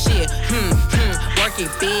 shake that shit, work it,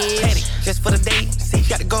 bitch. Just for the date, see,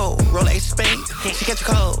 gotta go, roll a spade. She catch a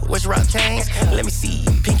cold, where's your rock chains? Let me see,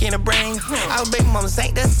 pink in the brain. Our baby mamas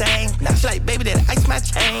ain't the same. Now she like, baby, that ice my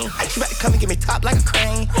chain. She about to come and give me top like a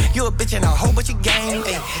crane. You a bitch and a whole bunch of game.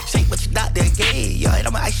 Ay, shake what your doctor gave, yeah. And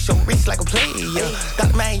I'ma ice your wrist like a player.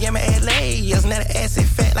 Dr. Miami, LA, yeah. Now the ass is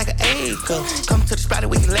fat like an acre. Come to the spot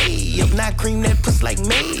and we can lay up. Now I cream that pussy like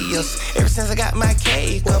mayors. Ever since I got my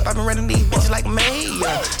cake up, I've been running these bitches like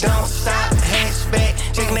mayor. Don't stop, hatchback,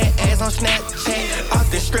 shaking that ass on Snapchat,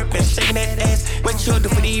 off the strip and shaking that ass. What you do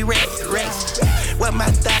for these rats? What my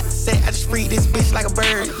thoughts say? I just free this bitch like a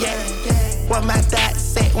bird, yeah. What my thoughts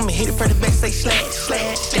say? When me hit it for the back, say slash.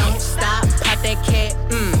 Don't stop, pop that cat,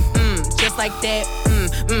 just like that,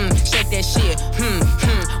 shake that shit,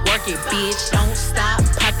 work it, bitch. Don't stop,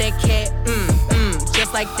 pop that cat,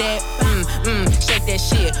 just like that, shake that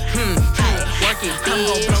shit, work it, bitch. I'm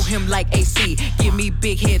gon' blow him like AC, give me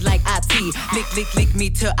big head like IT, lick me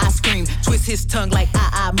till I scream, twist his tongue like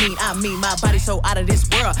I mean my body so out of this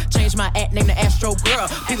world, change my act name to Astro Girl,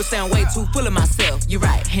 people sound way too full of myself, you're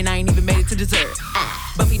right, and I ain't even made it to dessert,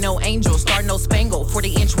 Buffy no angel, star no spangle,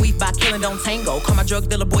 40-inch weave by killing don't tango, call my drug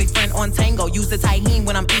dealer boyfriend on tango, use the tahini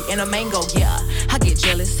when I'm eating a mango, yeah, I get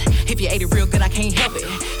jealous, if you ate it real good I can't help it,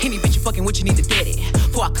 any bitch you fucking with you need to dead it,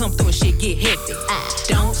 before I come through and shit get hectic,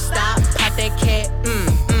 don't stop, pop that cat,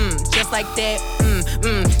 just like that,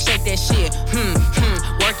 shake that shit,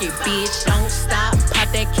 work it, bitch. Don't stop,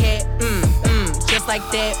 pop that cat, just like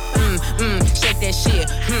that, shake that shit,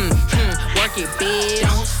 work it, bitch.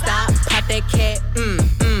 Don't stop, pop that cat,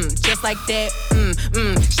 just like that,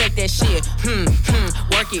 shake that shit,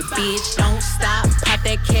 work it, bitch. Don't stop, pop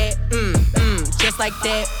that cat, just like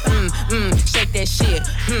that, shake that shit,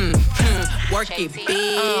 work it,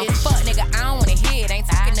 bitch. Fuck nigga, I don't wanna hear it. Ain't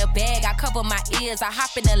talking the bag, I cover my ears. I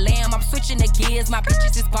hop in the lamb, I'm switching the gears. My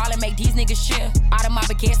bitches is ballin', make these niggas shit. Out of my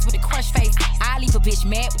baguettes with a crush face. I leave a bitch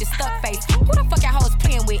mad with a stuck face. Who the fuck y'all hoes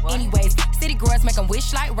playing with anyways? City girls make them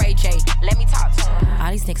wish like Ray J. Let me talk to them.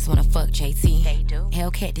 All these niggas wanna fuck JT. They do.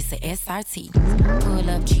 Hellcat, this a SRT. Pull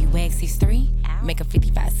up G-Wax 6'3", make a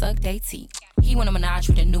 55 suck they teeth. He wanna menage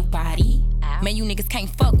with a new body. Man, you niggas can't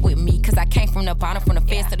fuck with me, cause I came from the bottom, from the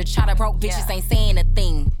fence to the chopper. Broke bitches ain't saying a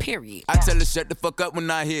thing, period. I tell her shut the fuck up when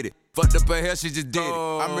I hit it. Fucked up her hair, she just did it.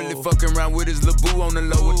 I'm really fucking around with his lil' boo on the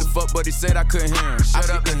low. What the fuck, but he said I couldn't hear him. Shut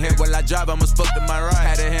up the head while I drive, I must fuck to my right.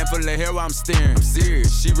 Had a handful of hair while I'm steering. I'm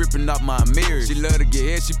serious, she ripping off my mirror. She love to get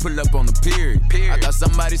hit, she pull up on the period. I thought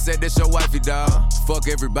somebody said that's your wifey, dawg. Fuck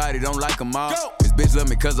everybody, don't like them all. This bitch love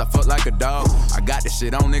me cause I fuck like a dog. I got this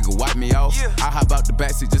shit on, nigga, wipe me off. I hop out the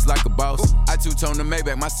backseat just like a boss. I two-tone the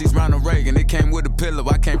Maybach, my seat's Ronald Reagan. It came with a pillow,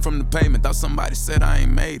 I came from the pavement. Thought somebody said I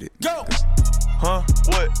ain't made it. Go! Huh?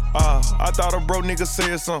 What? I thought a bro nigga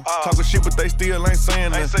said something. Talking shit, but they still ain't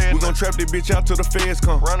saying nothing. We gon' trap this bitch out till the feds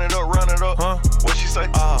come. Run it up. Huh? What she say?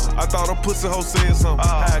 I thought a pussy hoe said something.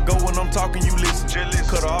 How I go when I'm talking, you listen.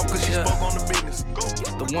 Cut her off cause she spoke on the business.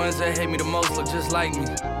 Go. The ones that hate me the most look just like me.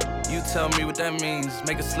 You tell me what that means.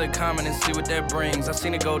 Make a slick comment and see what that brings. I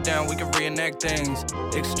seen it go down, we can reenact things.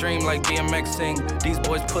 Extreme like BMXing. These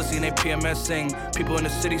boys pussy and they PMSing. People in the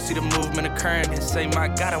city see the movement occurring and say, my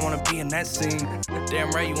God, I wanna be in that scene.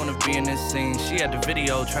 Damn right you wanna be in this scene. She had the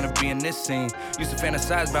video trying to be in this scene. Used to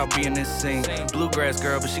fantasize about being this scene. Bluegrass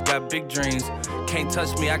girl, but she got big dreams. Can't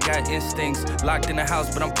touch me, I got instincts. Locked in the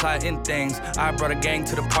house, but I'm plotting things. I brought a gang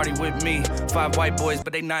to the party with me. 5 white boys,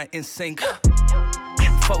 but they not in sync.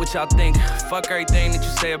 Fuck what y'all think. Fuck everything that you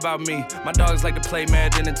say about me. My dogs like to play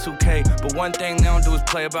Madden in 2K, but one thing they don't do is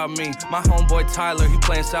play about me. My homeboy Tyler, he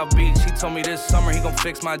playing South Beach. He told me this summer he gon'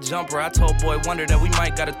 fix my jumper. I told Boy Wonder that we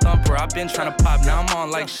might got a thumper. I been tryna pop, now I'm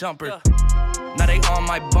on like Shumpert. Now they on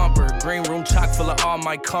my bumper. Green room chock full of all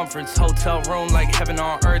my comforts. Hotel room like heaven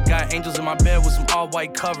on earth. Got angels in my bed with some all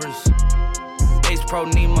white covers. Ace Pro,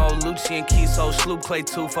 Nemo, Lucci and Kiso, Sloop, Clay,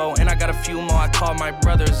 Tufo. And I got a few more I call my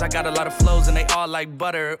brothers. I got a lot of flows and they all like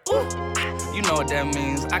butter. Ooh. You know what that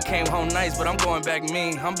means. I came home nice, but I'm going back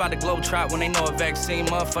mean. I'm about to globe trot when they know a vaccine.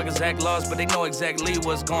 Motherfuckers act lost, but they know exactly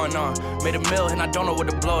what's going on. Made a meal and I don't know what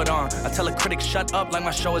to blow it on. I tell a critic, shut up like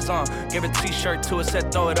my show is on. Gave a t-shirt to her,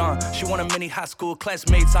 said throw it on. She want a mini high school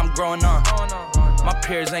classmates, I'm growing on. My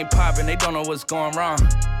peers ain't popping, they don't know what's going wrong.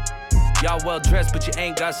 Y'all well dressed, but you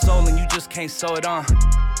ain't got soul and you just can't sew it on.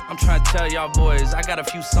 I'm trying to tell y'all boys, I got a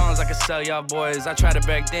few songs I can sell y'all boys. I tried it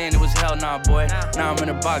back then, it was hell nah, boy. Now I'm in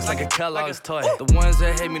a box like a Kellogg's toy. The ones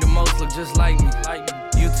that hate me the most look just like me.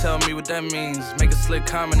 You tell me what that means. Make a slick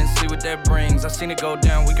comment and see what that brings. I seen it go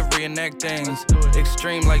down, we can reenact things.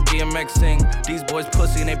 Extreme like DMX sing. These boys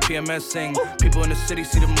pussy and they PMS sing. People in the city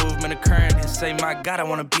see the movement occurring and say, my God, I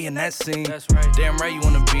wanna be in that scene. Damn right you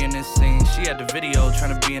wanna be in this scene. She had the video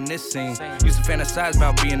trying to be in this scene. Used to fantasize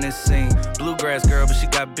about being this scene. Bluegrass girl, but she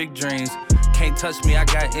got big dreams. Can't touch me, I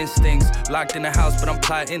got instincts. Locked in the house, but I'm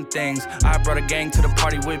plotting things. I brought a gang to the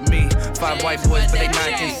party with me. 5 white boys, but they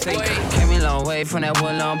not in sync. Came a long way from that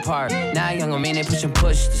Woodlawn Park. Now young on me, they push and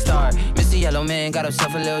push to start. Mr. Yellow Man got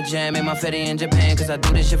himself a little jam. Made my fetty in Japan, cause I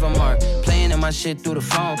do this shit for Mark. Playing in my shit through the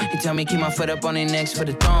phone. He tell me keep my foot up on their necks for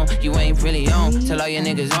the throne. You ain't really on, tell all your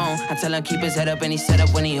niggas on. I tell him keep his head up and he set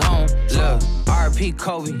up when he home. Look, R.I.P.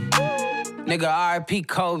 Kobe. Nigga, R.I.P.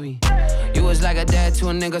 Kobe. You was like a dad to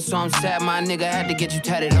a nigga, so I'm sad my nigga had to get you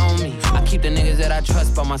tatted on me. I keep the niggas that I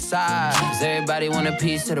trust by my side, cause everybody want a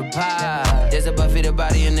piece of the pie. There's a Buffy the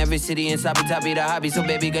body in every city, and Sabi Toppy the hobby, so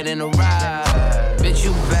baby get in the ride. Bitch,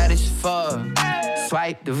 you bad as fuck.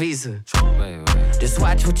 Swipe the Visa. Just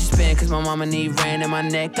watch what you spend, cause my mama need rain in my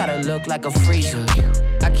neck, gotta look like a freezer.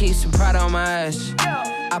 I keep some pride on my ass.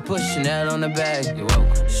 I put Chanel on the bag.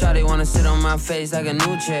 Shawty wanna sit on my face like a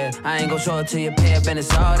new chair. I ain't gon' show it till you pay up and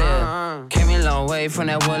it's all there. Came a long way from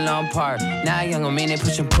that Woodlawn Park. Now young on me, they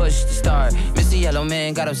push and push to start. Mr. Yellow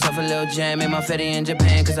Man got himself a little jam. Made my fetty in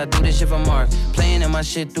Japan, cause I do this shit for Mark. Playing in my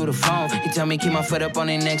shit through the phone. He tell me keep my foot up on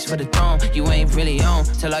their necks for the throne. You ain't really on,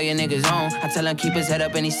 tell all your niggas on. I tell him keep his head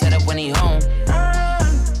up and he set up when he home.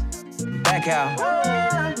 Back out,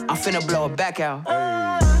 I'm finna blow it back out.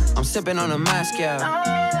 I'm sipping on a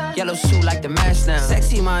Moscow. Yellow suit like the mask now.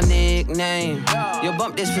 Sexy my nickname. You'll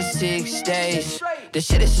bump this for 6 days. This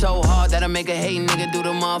shit is so hard that I make a hate nigga do the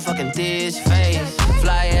motherfucking this face.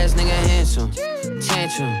 Fly ass nigga handsome.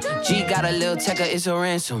 Tantrum. G got a little tecker, it's a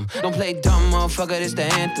ransom. Don't play dumb motherfucker, this the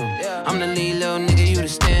anthem. I'm the lead little nigga, you the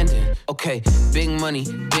standing. Okay, big money,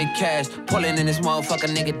 big cash. Pulling in this motherfucker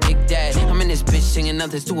nigga, dig that. I'm in this bitch singing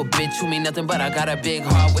nothing to a bitch who mean nothing, but I got a big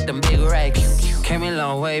heart with them big racks. Came a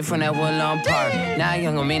long way from that Woodlawn Park. Now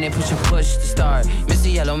young on me, they push and push to start.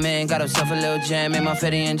 Mr. Yellow Man got himself a little jam. Made my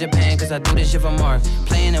fetty in Japan, cause I do this shit for Mark.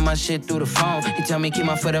 Playing in my shit through the phone. He tell me keep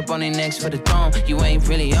my foot up on their necks for the throne. You ain't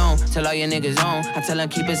really on, tell all your niggas on. I tell him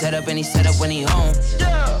keep his head up and he set up when he home.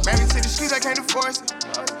 Married to the streets, I can't enforce it.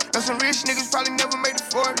 Know some rich niggas probably never made the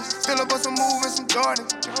 40s. Still up on some move and some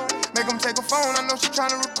Jordans. Make them take a phone, I know she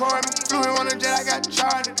tryna record me. Flew in on a jet, I got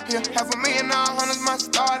chartered. Yeah, $500,000, all hundreds, my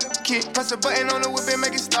starter. Kid, press a button on the whip and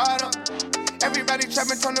make it start up. Everybody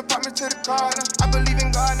trapping, turn the apartment to the Carter. I believe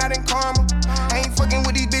in God, not in karma. I ain't fucking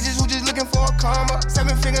with these bitches who just looking for a karma.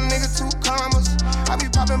 7-figure nigga, 2 commas. I be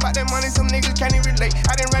popping about that money, some niggas can't even relate.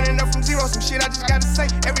 I done ran it up from zero, some shit I just gotta say.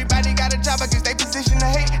 Everybody got a job, I guess they position to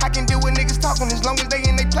hate. I can deal with niggas talking as long as they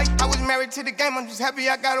in they play. I was married to the game, I'm just happy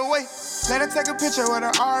I got away. Let her take a picture with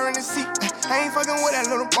her R in the seat. I ain't fucking with that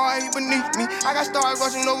little boy, he beneath me. I got stars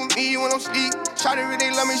watching over me when I'm sleep. Shawty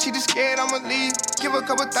really love me, she just scared I'ma leave. Give her a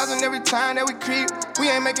couple thousand every time that we creep. We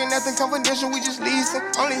ain't making nothing confidential, we just leasing.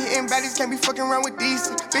 Only hitting baddies, can't be fucking around with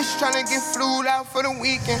decent. Bitch tryna get flued out for the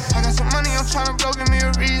weekend. I got some money, I'm tryna blow, give me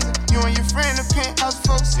a reason. You and your friend, the penthouse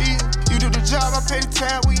 4 seasons. You do the job, I pay the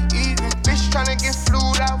tab, we even. Bitch tryna get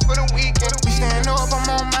flued out for the weekend. We stand up, I'm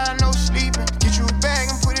on mine, no sleeping. Get you a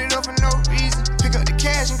bag and put it up for no reason. Pick up the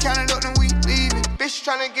cash and count it up, then we leave it. Bitch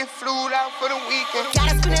tryna get flued out for the weekend.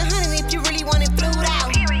 Gotta spend 100 if you really want it flued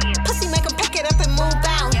out. Pussy make 'em pick it up and move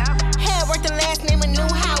out. Hair worth the last name, a new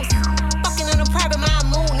house. Fucking on a private, my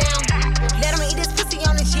mood now. Let 'em eat this pussy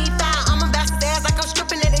on the G5. I'm about to ass like I'm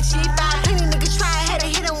stripping at a G5. Plenty niggas try, had to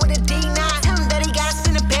hit him with a D9. Tell him that he gotta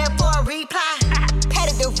spin a bed for a reply.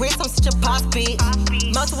 Patted the wrist, I'm such a boss bitch.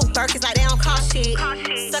 Multiple Birkins like they don't cost shit.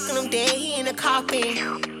 Sucking him dead, he in the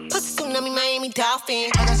coffin. Pussy tsunami, Miami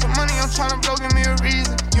Dolphin. I got some money, I'm tryna blow, give me a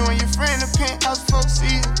reason. You and your friend, the penthouse 4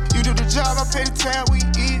 seasons. You do the job, I pay the tab, we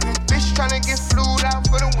even. Bitch tryna get flued out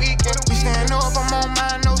for the weekend. We stand up, I'm on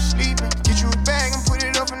mine, no sleeping. Get you a bag and put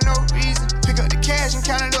it up for no reason. Pick up the cash and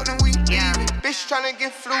count it up, then we leave it. Bitch tryna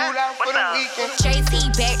get flued out for the weekend.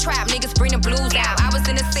 JT back trap, niggas bring the blues out. I was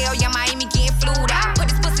in the cell, yeah, Miami getting flued out. Put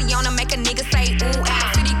this pussy on to make a nigga say ooh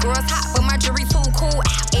out. City girls hot, but my jury too cool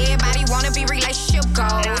out. Everybody wanna be relationship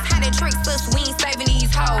goals. How they trick us, we ain't saving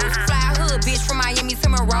these hoes. Fly hood bitch from Miami to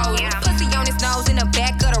Monroe. Pussy on his nose in the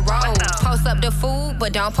back of the road. Post up the food,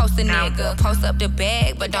 but don't post a nigga. Post up the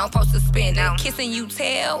bag, but don't post a spender. Kissing you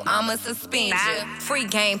tell, I'ma suspend you. Free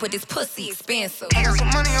game, but this pussy expensive. I got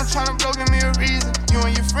some money, I'm tryna blow, give me a reason. You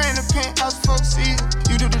and your friend in penthouse for season.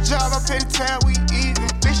 You do the job, I pay the tab, we even.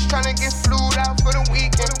 Bitch tryna get flued out for the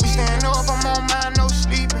weekend. We staying up, I'm on mine, no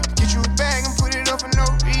sleeping. Get you a bag and put it up for no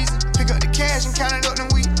reason. Pick up the cash and count it up, then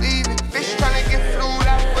we leaving. Bitch tryna get flued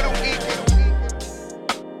out for the weekend.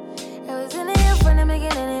 I was in the from the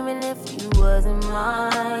beginning, even if you wasn't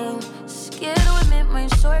mine. Scared to admit my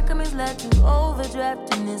shortcomings led to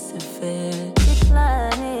overdraft in this affair.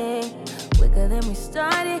 Declining quicker than we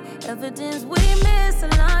started. Evidence we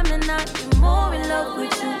misalignment, not be more in love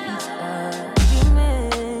with you each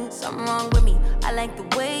argument. Something wrong with me. I like the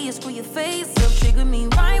way you screw your face up, trigger me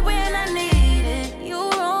right when I need it. You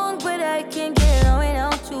wrong, but I can't get on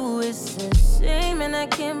without you. It's a shame and I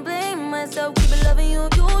can't blame myself. Keep it loving you,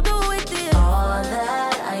 you do it this. All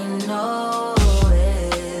that I know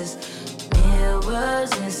is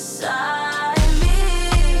mirrors inside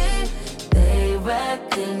me. They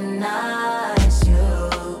recognize you.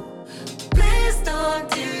 Please don't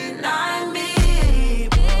deny me.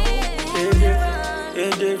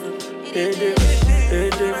 It's different, it's different,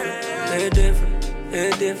 it's different, it's different,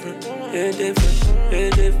 it's different, it's different,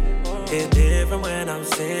 it's different. It's different when I'm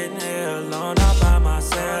sitting here alone all by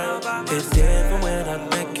myself. It's different when I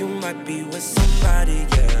think you might be with somebody,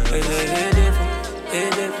 yeah. It's different,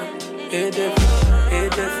 it's different, it's different,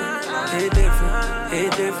 it's different, it's different,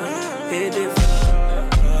 it's different, it's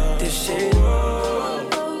different. This shit,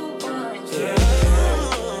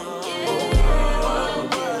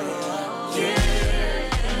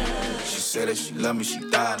 Said that she love me, she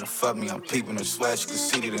dying to fuck me. I'm peeping her sweat, she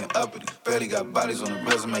conceited and uppity. Barely got bodies on the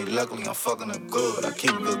resume, luckily I'm fucking her good. I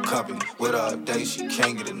keep good company. With her all day, she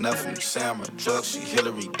can't get enough of me. Sam her drugs, she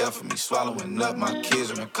Hillary Duff for me. Swallowing up, my kids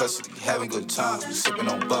are in custody. Having good times, we sipping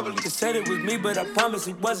on bubbly. You said it was me, but I promise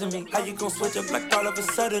it wasn't me. How you gon' switch up like all of a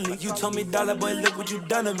suddenly? You told me, dollar boy, look what you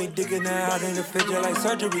done to me. Digging out in the fidget like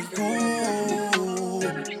surgery. Ooh.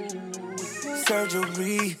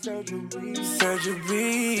 Surgery,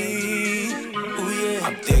 ooh yeah.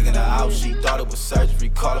 I'm digging her out, she thought it was surgery.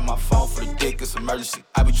 Calling my phone for the dick, it's emergency.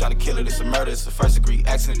 I be trying to kill her, it's a murder, it's a first degree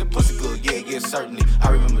accident. The pussy good, yeah, certainly.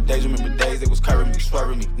 I remember days, they was curving me,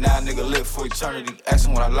 swerving me. Now a nigga live for eternity,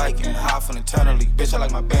 asking what I like and how from eternally. Bitch, I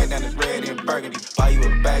like my bandanas red and burgundy. Buy you a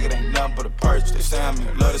bag, it ain't nothing but a purse. They say I'm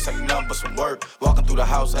in love, this ain't nothing but some work. Walking through the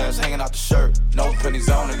house, ass hanging out the shirt. No pennies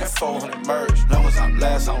on in that 400 merge. Long as I'm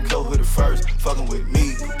last, I don't care who the first. Fucking with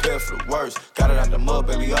me, prepare for the worst. Got it out the mud,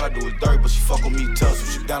 baby, all I do is dirt. But she fuck with me tough, so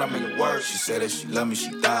she down, I make it worse. She said that she love me,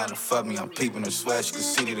 she dying to fuck me. I'm peeping her sweat, she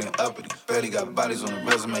conceited and uppity. Barely got bodies on the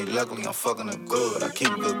resume, luckily I'm fucking her good. I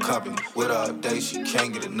keep good company. With her all day, she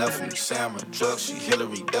can't get enough of me. Sam her drugs, she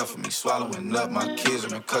Hillary Duff for me. Swallowing up, my kids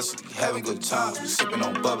are in custody. Having good times, we sipping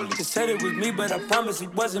on bubbly. You said it was me, but I promise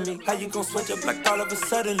it wasn't me. How you gon' switch up like all of a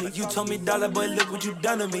suddenly? You told me, dollar boy, look what you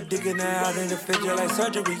done to me. Digging out in the fidget like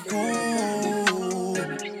surgery. Ooh.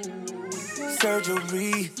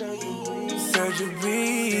 Surgery,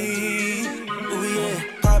 ooh yeah.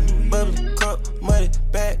 Pop, bubble, cup, money,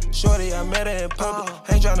 back, shorty, I met her in public.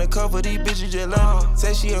 Ain't tryna cover these bitches, just love me.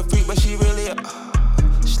 Say she a freak, but she really a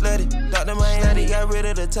slutty. Dr. Miami got rid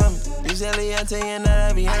of the tummy. This Eliante and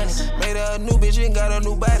that I be honest. Made her a new bitch and got a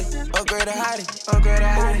new body. Upgrade a hottie, upgrade a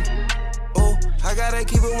hottie. Ooh, I gotta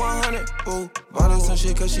keep it 100. Ooh, bought her some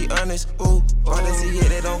shit cause she honest. Ooh, bought that see yeah,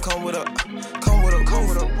 they don't come with a, come with a.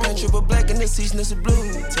 Man, triple black in the seats, this is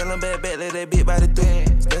blue. Tell them back, let that bitch by the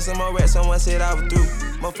thread. Spend some more rats, someone said I was through.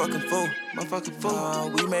 Motherfucking fool,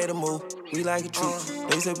 we made a move, we like a troop.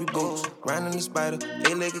 They said we boots, riding the spider,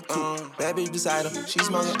 they leg a coupe. Bad bitch beside her, she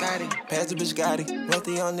smoking Gotti. Pass the bitch Gotti, left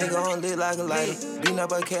the young nigga on lit like a lighter. Beating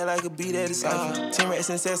up a cat like a beat at a cypher. 10 rats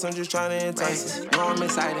and sex, I'm just trying to entice her. No, I'm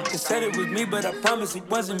excited. You said it was me, but I promise it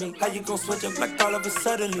wasn't me. How you gon' switch up like all of a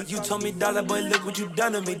suddenly? You told me, dollar boy, look what you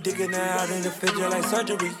done to me. Digging out in the fidget like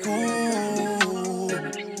surgery. Ooh.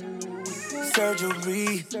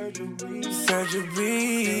 Surgery,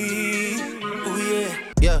 ooh yeah.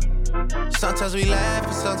 Yeah, sometimes we laugh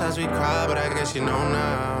and sometimes we cry, but I guess you know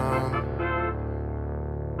now.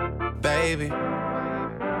 Baby,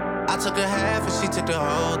 I took a half and she took the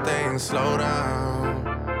whole thing. Slow down.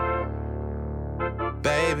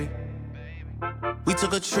 Baby, we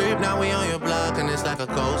took a trip, now we on your block and it's like a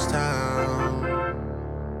ghost town.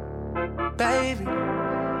 Baby,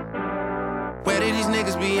 where did these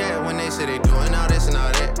niggas be at when they say they doing all this and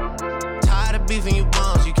all that? Tired of beefing you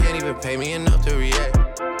bums, you can't even pay me enough to react.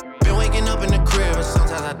 Been waking up in the crib and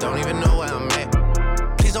sometimes I don't even know where I'm at.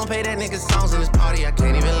 Please don't pay that nigga songs in this party, I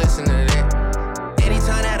can't even listen to that.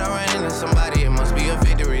 Anytime that I run into somebody, it must be a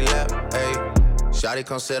victory lap. Ayy, shawty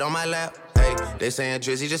come sit on my lap. Ayy, they saying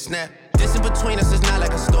Drizzy just snap. This in between us is not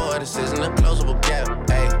like a store, this isn't a closable gap.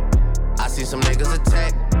 Ayy, I see some niggas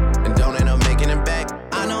attack and don't end up making it back.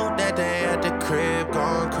 I know that they at the crib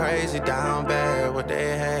going crazy down bad. What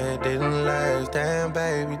they had didn't last, damn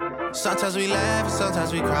baby. Sometimes we laugh and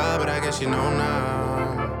sometimes we cry, but I guess you know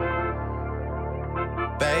now.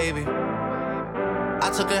 Baby,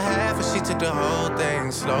 I took a half and she took the whole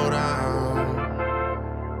thing, slow down.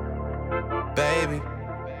 Baby,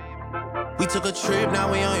 we took a trip,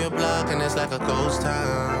 now we on your block and it's like a ghost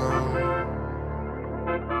town.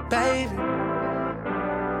 Baby,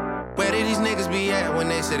 where did these niggas be at when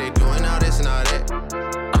they say they doing all this and all that?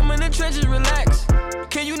 I'm in the trenches, relax.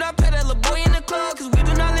 Can you not pay that little boy in the club? Cause we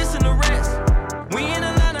do not listen to rest. We in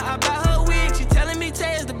Atlanta, I buy her wig. She telling me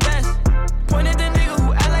Tay is the best. Point at the nigga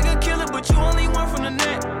who act like a killer, but you only one from the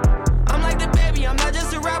net. I'm like the baby, I'm not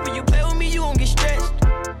just a rapper. You play with me, you gon' get stretched.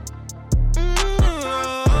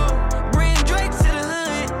 Bring Drake to the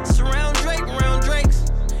hood. Surround Drake around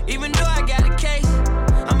Drakes. Even though I got a case,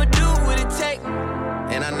 I'ma do what it take.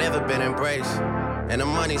 And I never been embraced, and the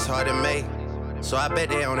money's hard to make, so I bet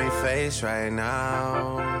they on their face right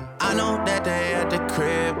now. I know that they at the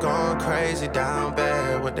crib going crazy down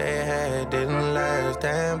bad. What they had didn't last,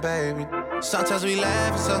 damn baby. Sometimes we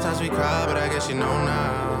laugh and sometimes we cry, but I guess you know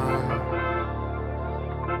now.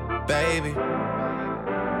 Baby,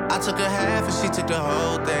 I took a half and she took the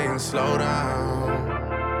whole thing, slow down.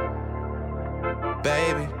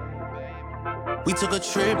 Baby, we took a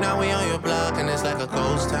trip, now we on your block and it's like a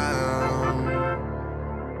ghost town.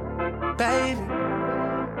 Baby,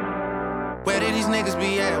 where did these niggas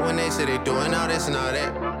be at when they say they doing all this and all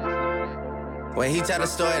that? When he tell the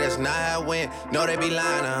story, that's not how it went. No, they be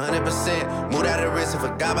lying 100%. Moved out of the wrist and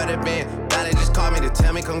forgot about the bend. Now they just called me to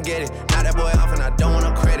tell me come get it. Now that boy off and I don't want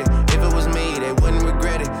no credit. If it was me, they wouldn't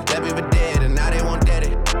regret it. That people dead and now they won't dead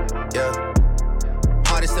it. Yeah.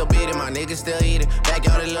 Heart is still beating, my niggas still eating.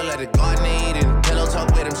 Backyard, it look like the garden eating. Pillow talk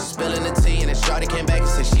with him, she spilling the tea. And then shorty came back and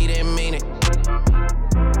said she didn't mean it.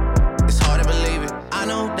 It's hard to believe it. I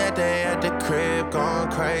know that they at the crib going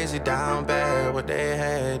crazy down bad. What they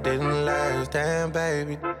had didn't last, damn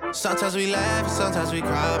baby. Sometimes we laugh and sometimes we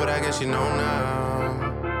cry, but I guess you know now.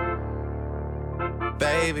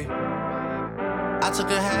 Baby, I took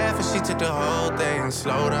a half and she took the whole thing,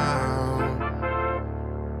 slow down.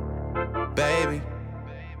 Baby,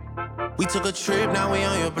 we took a trip, now we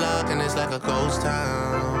on your block and it's like a ghost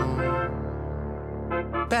town.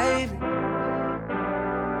 Baby,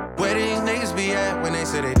 where do these niggas be at when they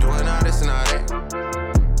say they doing all this and all that?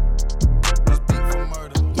 This beat for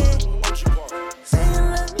murder. Yeah. Say you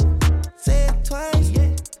love me, say it twice.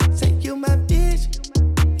 Yeah. Say you my bitch,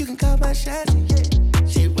 you can call my shots. Yeah.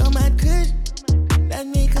 She run my kush, that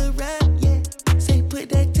make her rap. Yeah. Say put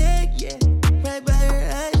that tag, yeah, right by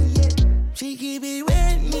her eyes. Yeah. She keep it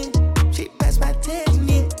with me, she pass my test.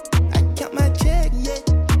 Yeah. I count my check, yeah,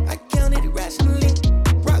 I count it rationally.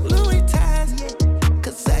 Rock Louis ties, yeah.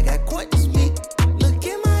 Cause I got quite this week. Look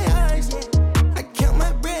in my eyes, yeah. I count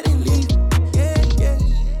my bread and leave. Yeah, yeah.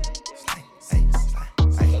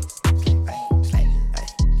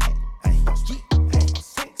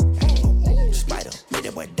 Spider, made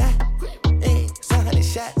that boy die. Hey, 100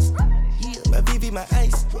 shots. My VV, my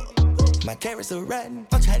ice. My carrots are rotten.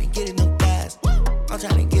 I'm trying to get in them thighs. I'm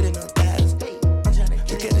trying to get in them thighs.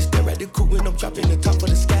 Look at the step right the coupe when I'm dropping the top of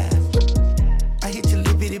the sky. I hit your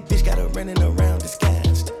little bitty bitch, got her running around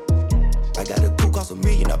disguised. I got a coupe, cost $1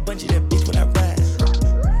 million, I bungee that bitch when I ride.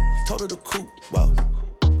 Told her the coupe, whoa,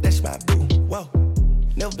 that's my boo, whoa.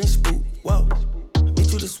 Never been spooked, whoa. Been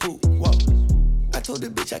to the swoop, whoa. I told the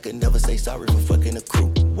bitch I could never say sorry for fucking a crew,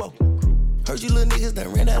 whoa. Heard you little niggas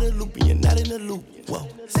done ran out of loop and you're not in the loop, whoa.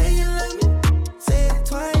 Say you love me, say it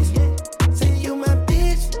twice, yeah. Say you my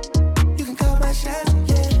bitch, you can call my shots,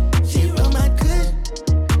 yeah. She run my kush,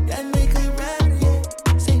 that make her rap,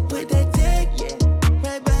 yeah. Say put that tag, yeah,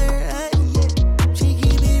 right by her eye, yeah. She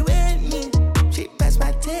keep it with me, she pass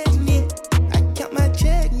my test, yeah. I count my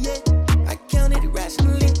check, yeah, I count it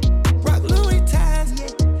rationally. Rock Louis ties,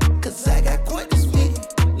 yeah, cause I got quite this week.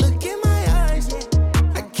 Look in my eyes,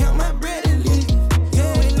 yeah, I count my bread and leave.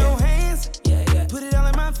 Yeah, ain't no hands, yeah, yeah. Put it all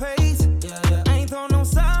in my face, yeah.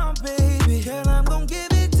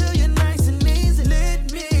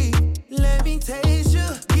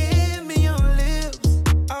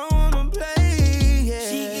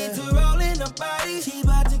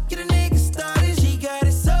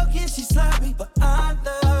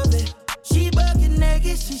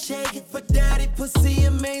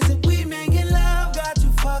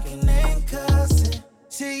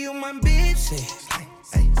 See,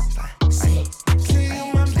 see you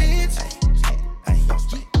my bitch.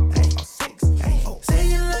 Say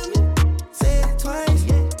you love me, say it twice.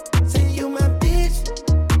 Say you my bitch,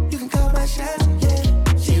 you can call my shots.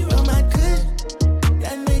 Yeah, she roll my good,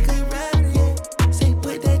 that make her ride. Yeah, say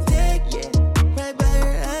put that tag, yeah, right by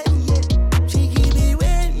her eye. Yeah, she keep it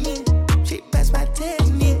wet. Yeah, she pass my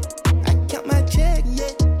test. Yeah, I count my check.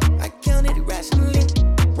 Yeah, I count it rationally.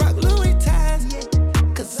 Rock Louis ties.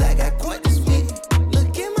 Yeah, 'cause I got quite this week.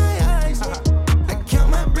 Look in my eyes. Yeah, I count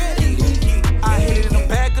my bread. I hit it in the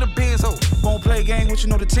back of the Benz, ho. Won't play game with you,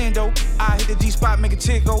 know the Tendo. I hit the G-spot, make a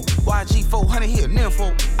chick go. YG 400 here,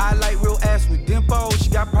 nympho. I like real ass with dimpo. She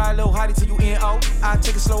got pride, little hottie till you N.O. I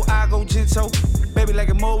take it slow, I go gentle. Baby like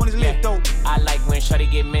it more when it's lit though. I like when shorty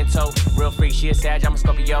get mental. Real freak, she a Sag, I'm a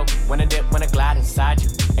Scorpio. When I dip, when I glide inside you.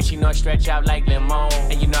 And she know I stretch out like limo.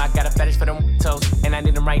 And you know I got a fetish for them toes. And I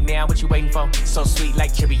need them right now, what you waiting for? So sweet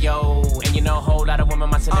like Cheerio. And you know a whole lot of women,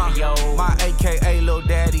 my scenario. My AKA Lil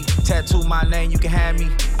Daddy. Tattoo my name, you can have me.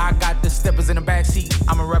 I got the steppers in the backseat.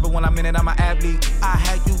 I'm a rapper when I'm in it, I'm an athlete. I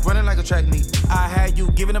had you running like a track meet. I had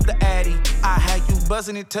you giving up the addy. I had you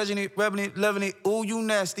buzzing it, touching it, rubbing it, loving it. Ooh, you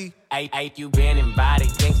nasty. Ay, you been invited,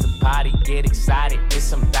 gangsta party, get excited. It's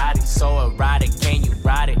some body, so erotic. Can you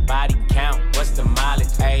ride it? Body count, what's the mileage?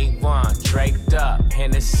 A1, draped up,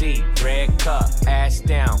 Hennessy, red cup, ass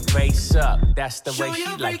down, face up. That's the way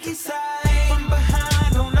she like it. From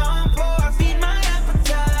behind on all fours, feed my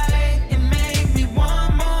appetite and make me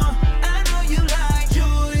want more. I know you like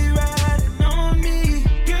Julie riding on me.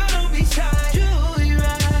 Girl, don't be shy. Julie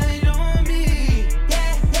riding on me.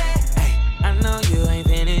 Yeah, yeah. Hey, I know you ain't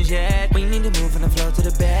finished yet. We need to move from the floor to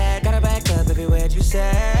the bed. Gotta back up every word you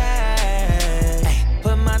say. Hey,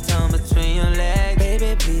 put my tongue between your legs.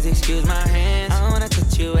 Baby, please excuse my hands. I wanna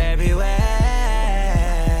touch you everywhere.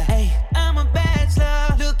 Hey, I'm a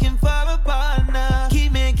bachelor, looking for a partner.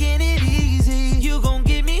 Keep making it easy, you gon'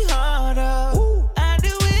 give me harder. Ooh. I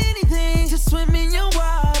do anything to swim in your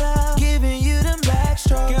water. Giving you them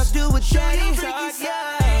backstrokes. Girl, do what you need.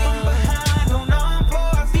 From behind on all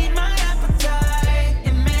fours, feed my appetite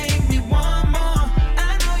and make me want more.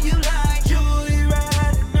 I know you like Julie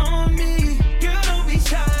riding on me. Girl, don't be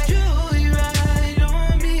shy. Julie riding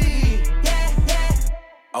on me. Yeah, yeah.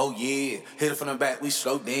 Oh yeah, hit it from the back, we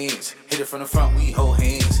slow dance. Hit it from the front, we hold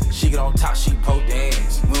hands. She get on top, she pole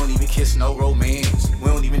dance. We don't even kiss, no romance. We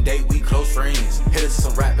don't even date, we close friends. Hit it to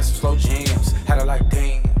some rap and some slow jams. Had her like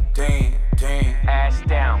damn, damn, damn. Ass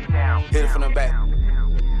down, hit it from the back.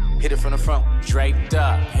 Hit it from the front, draped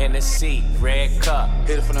up, Hennessy, red cup.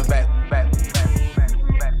 Hit it from the back.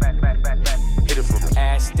 Hit it from the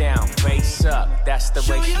ass down, face up. That's the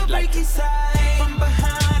way she like it. From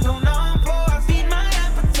behind on all fours, feed my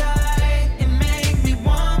appetite and make me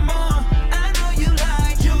want more. I know you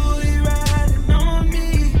like Julie riding on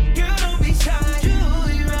me. Girl, don't be shy.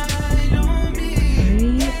 Julie riding on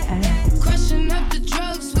me. Crushing up the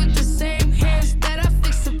drugs with the same hands that I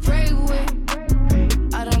fix to pray with.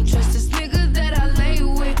 I don't trust this nigga that I lay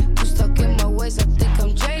with. Too stuck in my ways, I think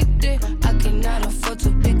I'm jaded. I cannot afford to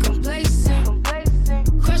be complacent.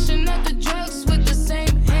 Crushing up the drugs with the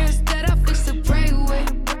same hands that I fix to pray with.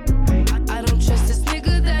 I don't trust this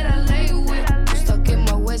nigga that I lay with. Too stuck in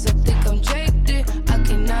my ways, I think I'm jaded. I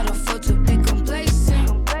cannot afford to be complacent.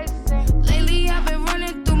 Lately I've been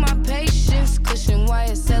running through my patience. Cushion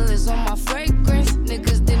YSL is on my fragrance.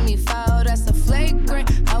 Niggas did me foul, that's a flagrant.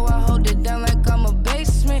 How I hold it down like I'm a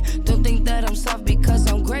basement. Don't think that I'm soft because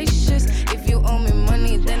I'm gracious. If you owe me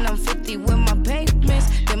money, then I'm 50 with my payments.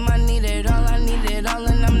 Then I need it all,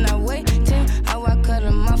 and I'm not waiting. How I cut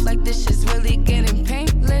them off like this shit's really getting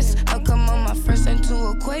painless. How come on my first and two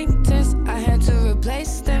acquaintance, I had to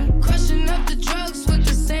replace them. Crushing up the drugs with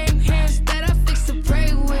the same hands that I fix to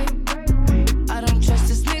pray with. I don't trust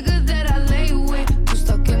this nigga that I lay with. Too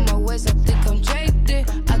stuck in my ways, I think I'm jaded.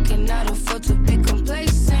 I cannot afford to be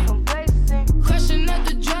complacent. Crushing up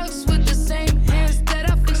the drugs with the same hands that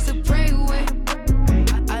I fix to pray with.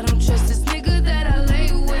 I don't trust this nigga that I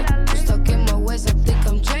lay with. Too stuck in my ways, I think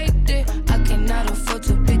I'm jaded. I cannot afford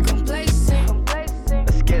to be complacent.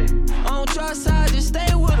 Let's get it. I don't trust her, just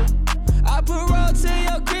stay with her. I put road to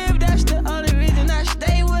your crib, that's the only reason I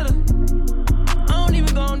stay with her. I don't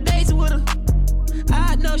even go on dates with her.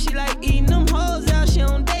 I know she like eating them hoes out, she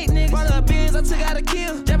don't date niggas. Brought her beers, I took out a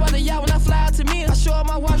kill. Jab out the yacht when I fly out to me. I show her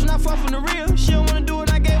my watch when I fall from the real. She don't wanna do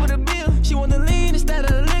it, I gave her the bill. She want the lean instead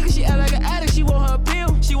of the liquor. She act like an addict, she want her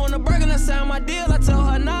pill. She want a burger, let's sign my deal. I told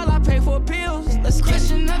her nah, I pay for pills. Let's get it.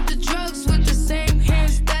 Crushing up the drugs with the same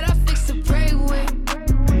hands that I fix to pray with.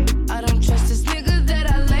 I don't trust this nigga that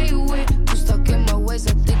I lay with. Too stuck in my ways,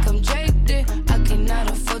 I think I'm jaded. I cannot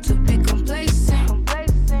afford to be complacent.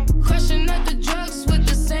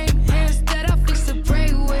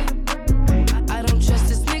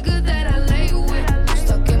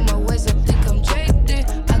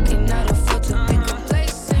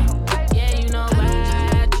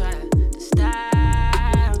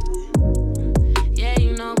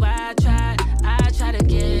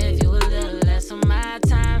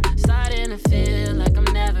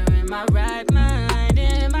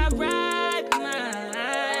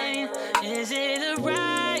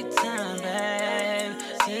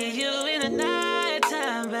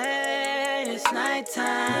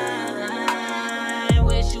 time.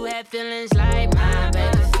 Wish you had feelings like mine,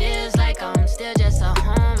 baby. Feels like I'm still just a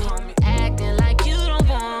homie. Acting like you don't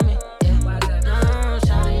want me. Yeah. No,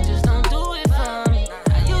 shawty, just don't do it for me.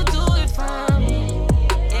 How you do it for me?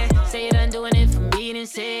 Yeah. Say you done doing it for me, then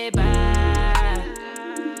say bye.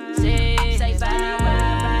 Say bye.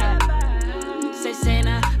 Say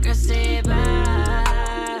nah, girl, say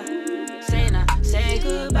bye. Say nah, say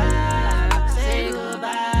goodbye. Say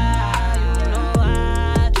goodbye. You know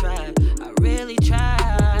I tried, I really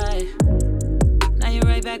tried. Now you're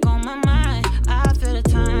right back on my mind. I feel the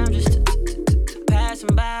time just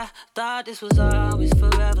passing by. Thought this was always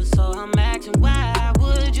forever, so I'm acting. Why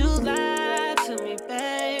would you lie to me,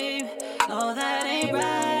 babe? No, that ain't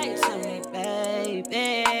right to me,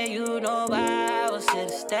 baby. You know I was here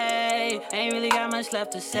to stay. Ain't really got much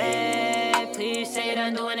left to say. Please say you're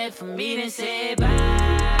done doing it for me, then say bye.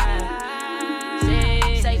 Say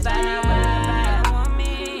bye.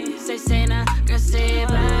 Say nah, girl, say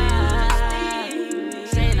bye.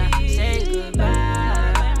 Say nah, say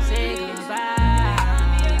goodbye. Say goodbye.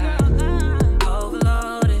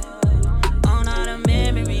 Overloaded on all the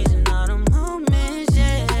memories and all the moments,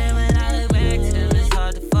 yeah. When I look back to them, it's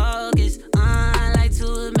hard to focus. I like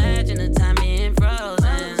to imagine the time being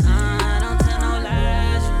frozen. Don't tell no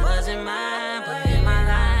lies, you wasn't mine, but in my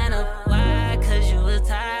lineup. Why? 'Cause you was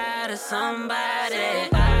tired of somebody.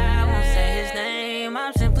 I won't say his name,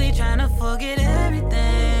 I'm simply trying to forget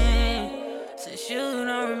everything. Since you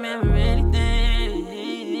don't remember anything.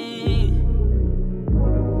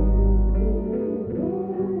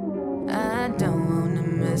 I don't wanna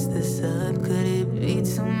mess this up. Could it be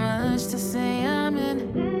too much to say I'm in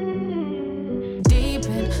deep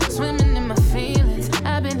in, swimming in my feelings?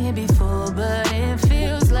 I've been here before, but it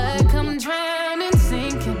feels like I'm drowning,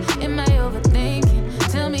 sinking. Am I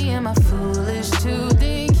overthinking? Tell me, am I foolish to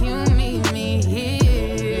think you meet me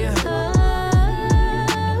here?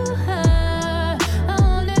 I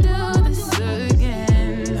wanna do this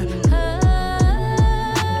again.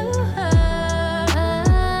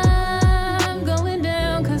 I'm going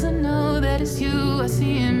down 'cause I know that it's you I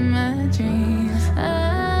see in my dreams.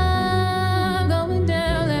 I'm going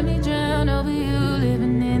down, let me drown over you,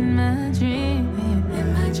 living in my dreams. In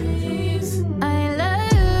my dreams. I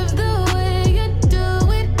love the way you do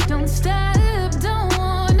it, don't stop, don't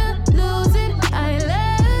wanna lose it. I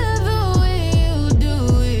love the way you do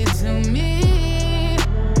it to me.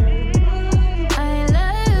 I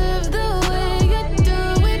love the way you do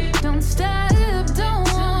it, don't stop, don't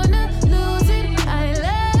wanna lose it. I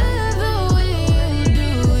love the way you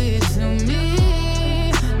do it to me.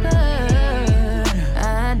 But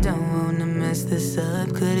I don't wanna mess this up.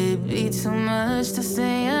 Could it be too much to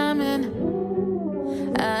say I'm in?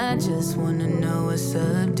 I just wanna know what's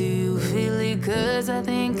up. Do you feel it? 'Cause I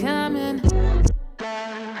think I'm in.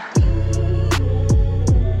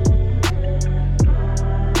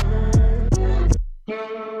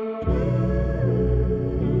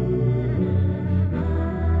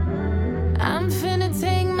 I'm finna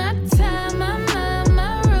take my time, my mind,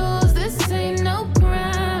 my rules. This ain't no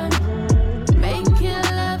crime. Making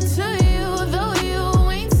love to you, though you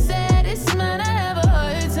ain't said it's mine. I have a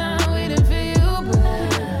hard time waiting for you, boy.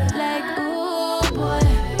 Like, ooh, boy,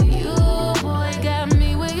 you, boy, got me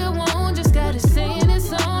where you want. Just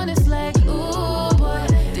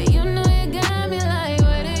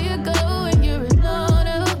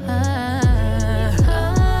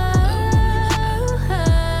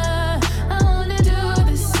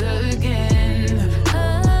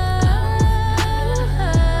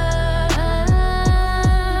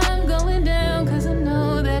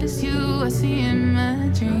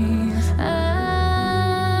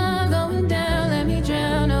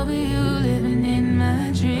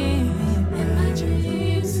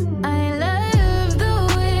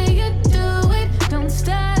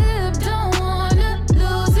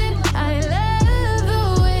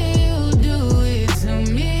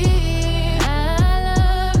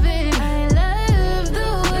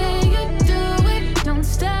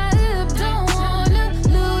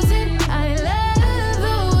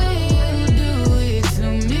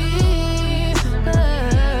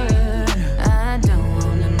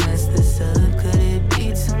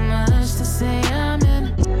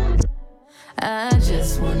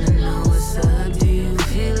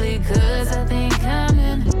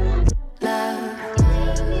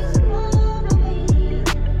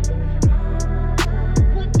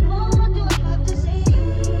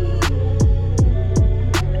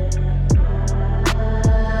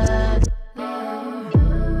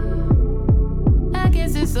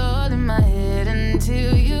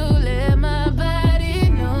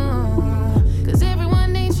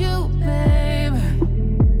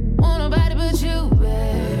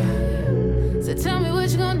So tell me what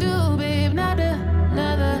you gonna do.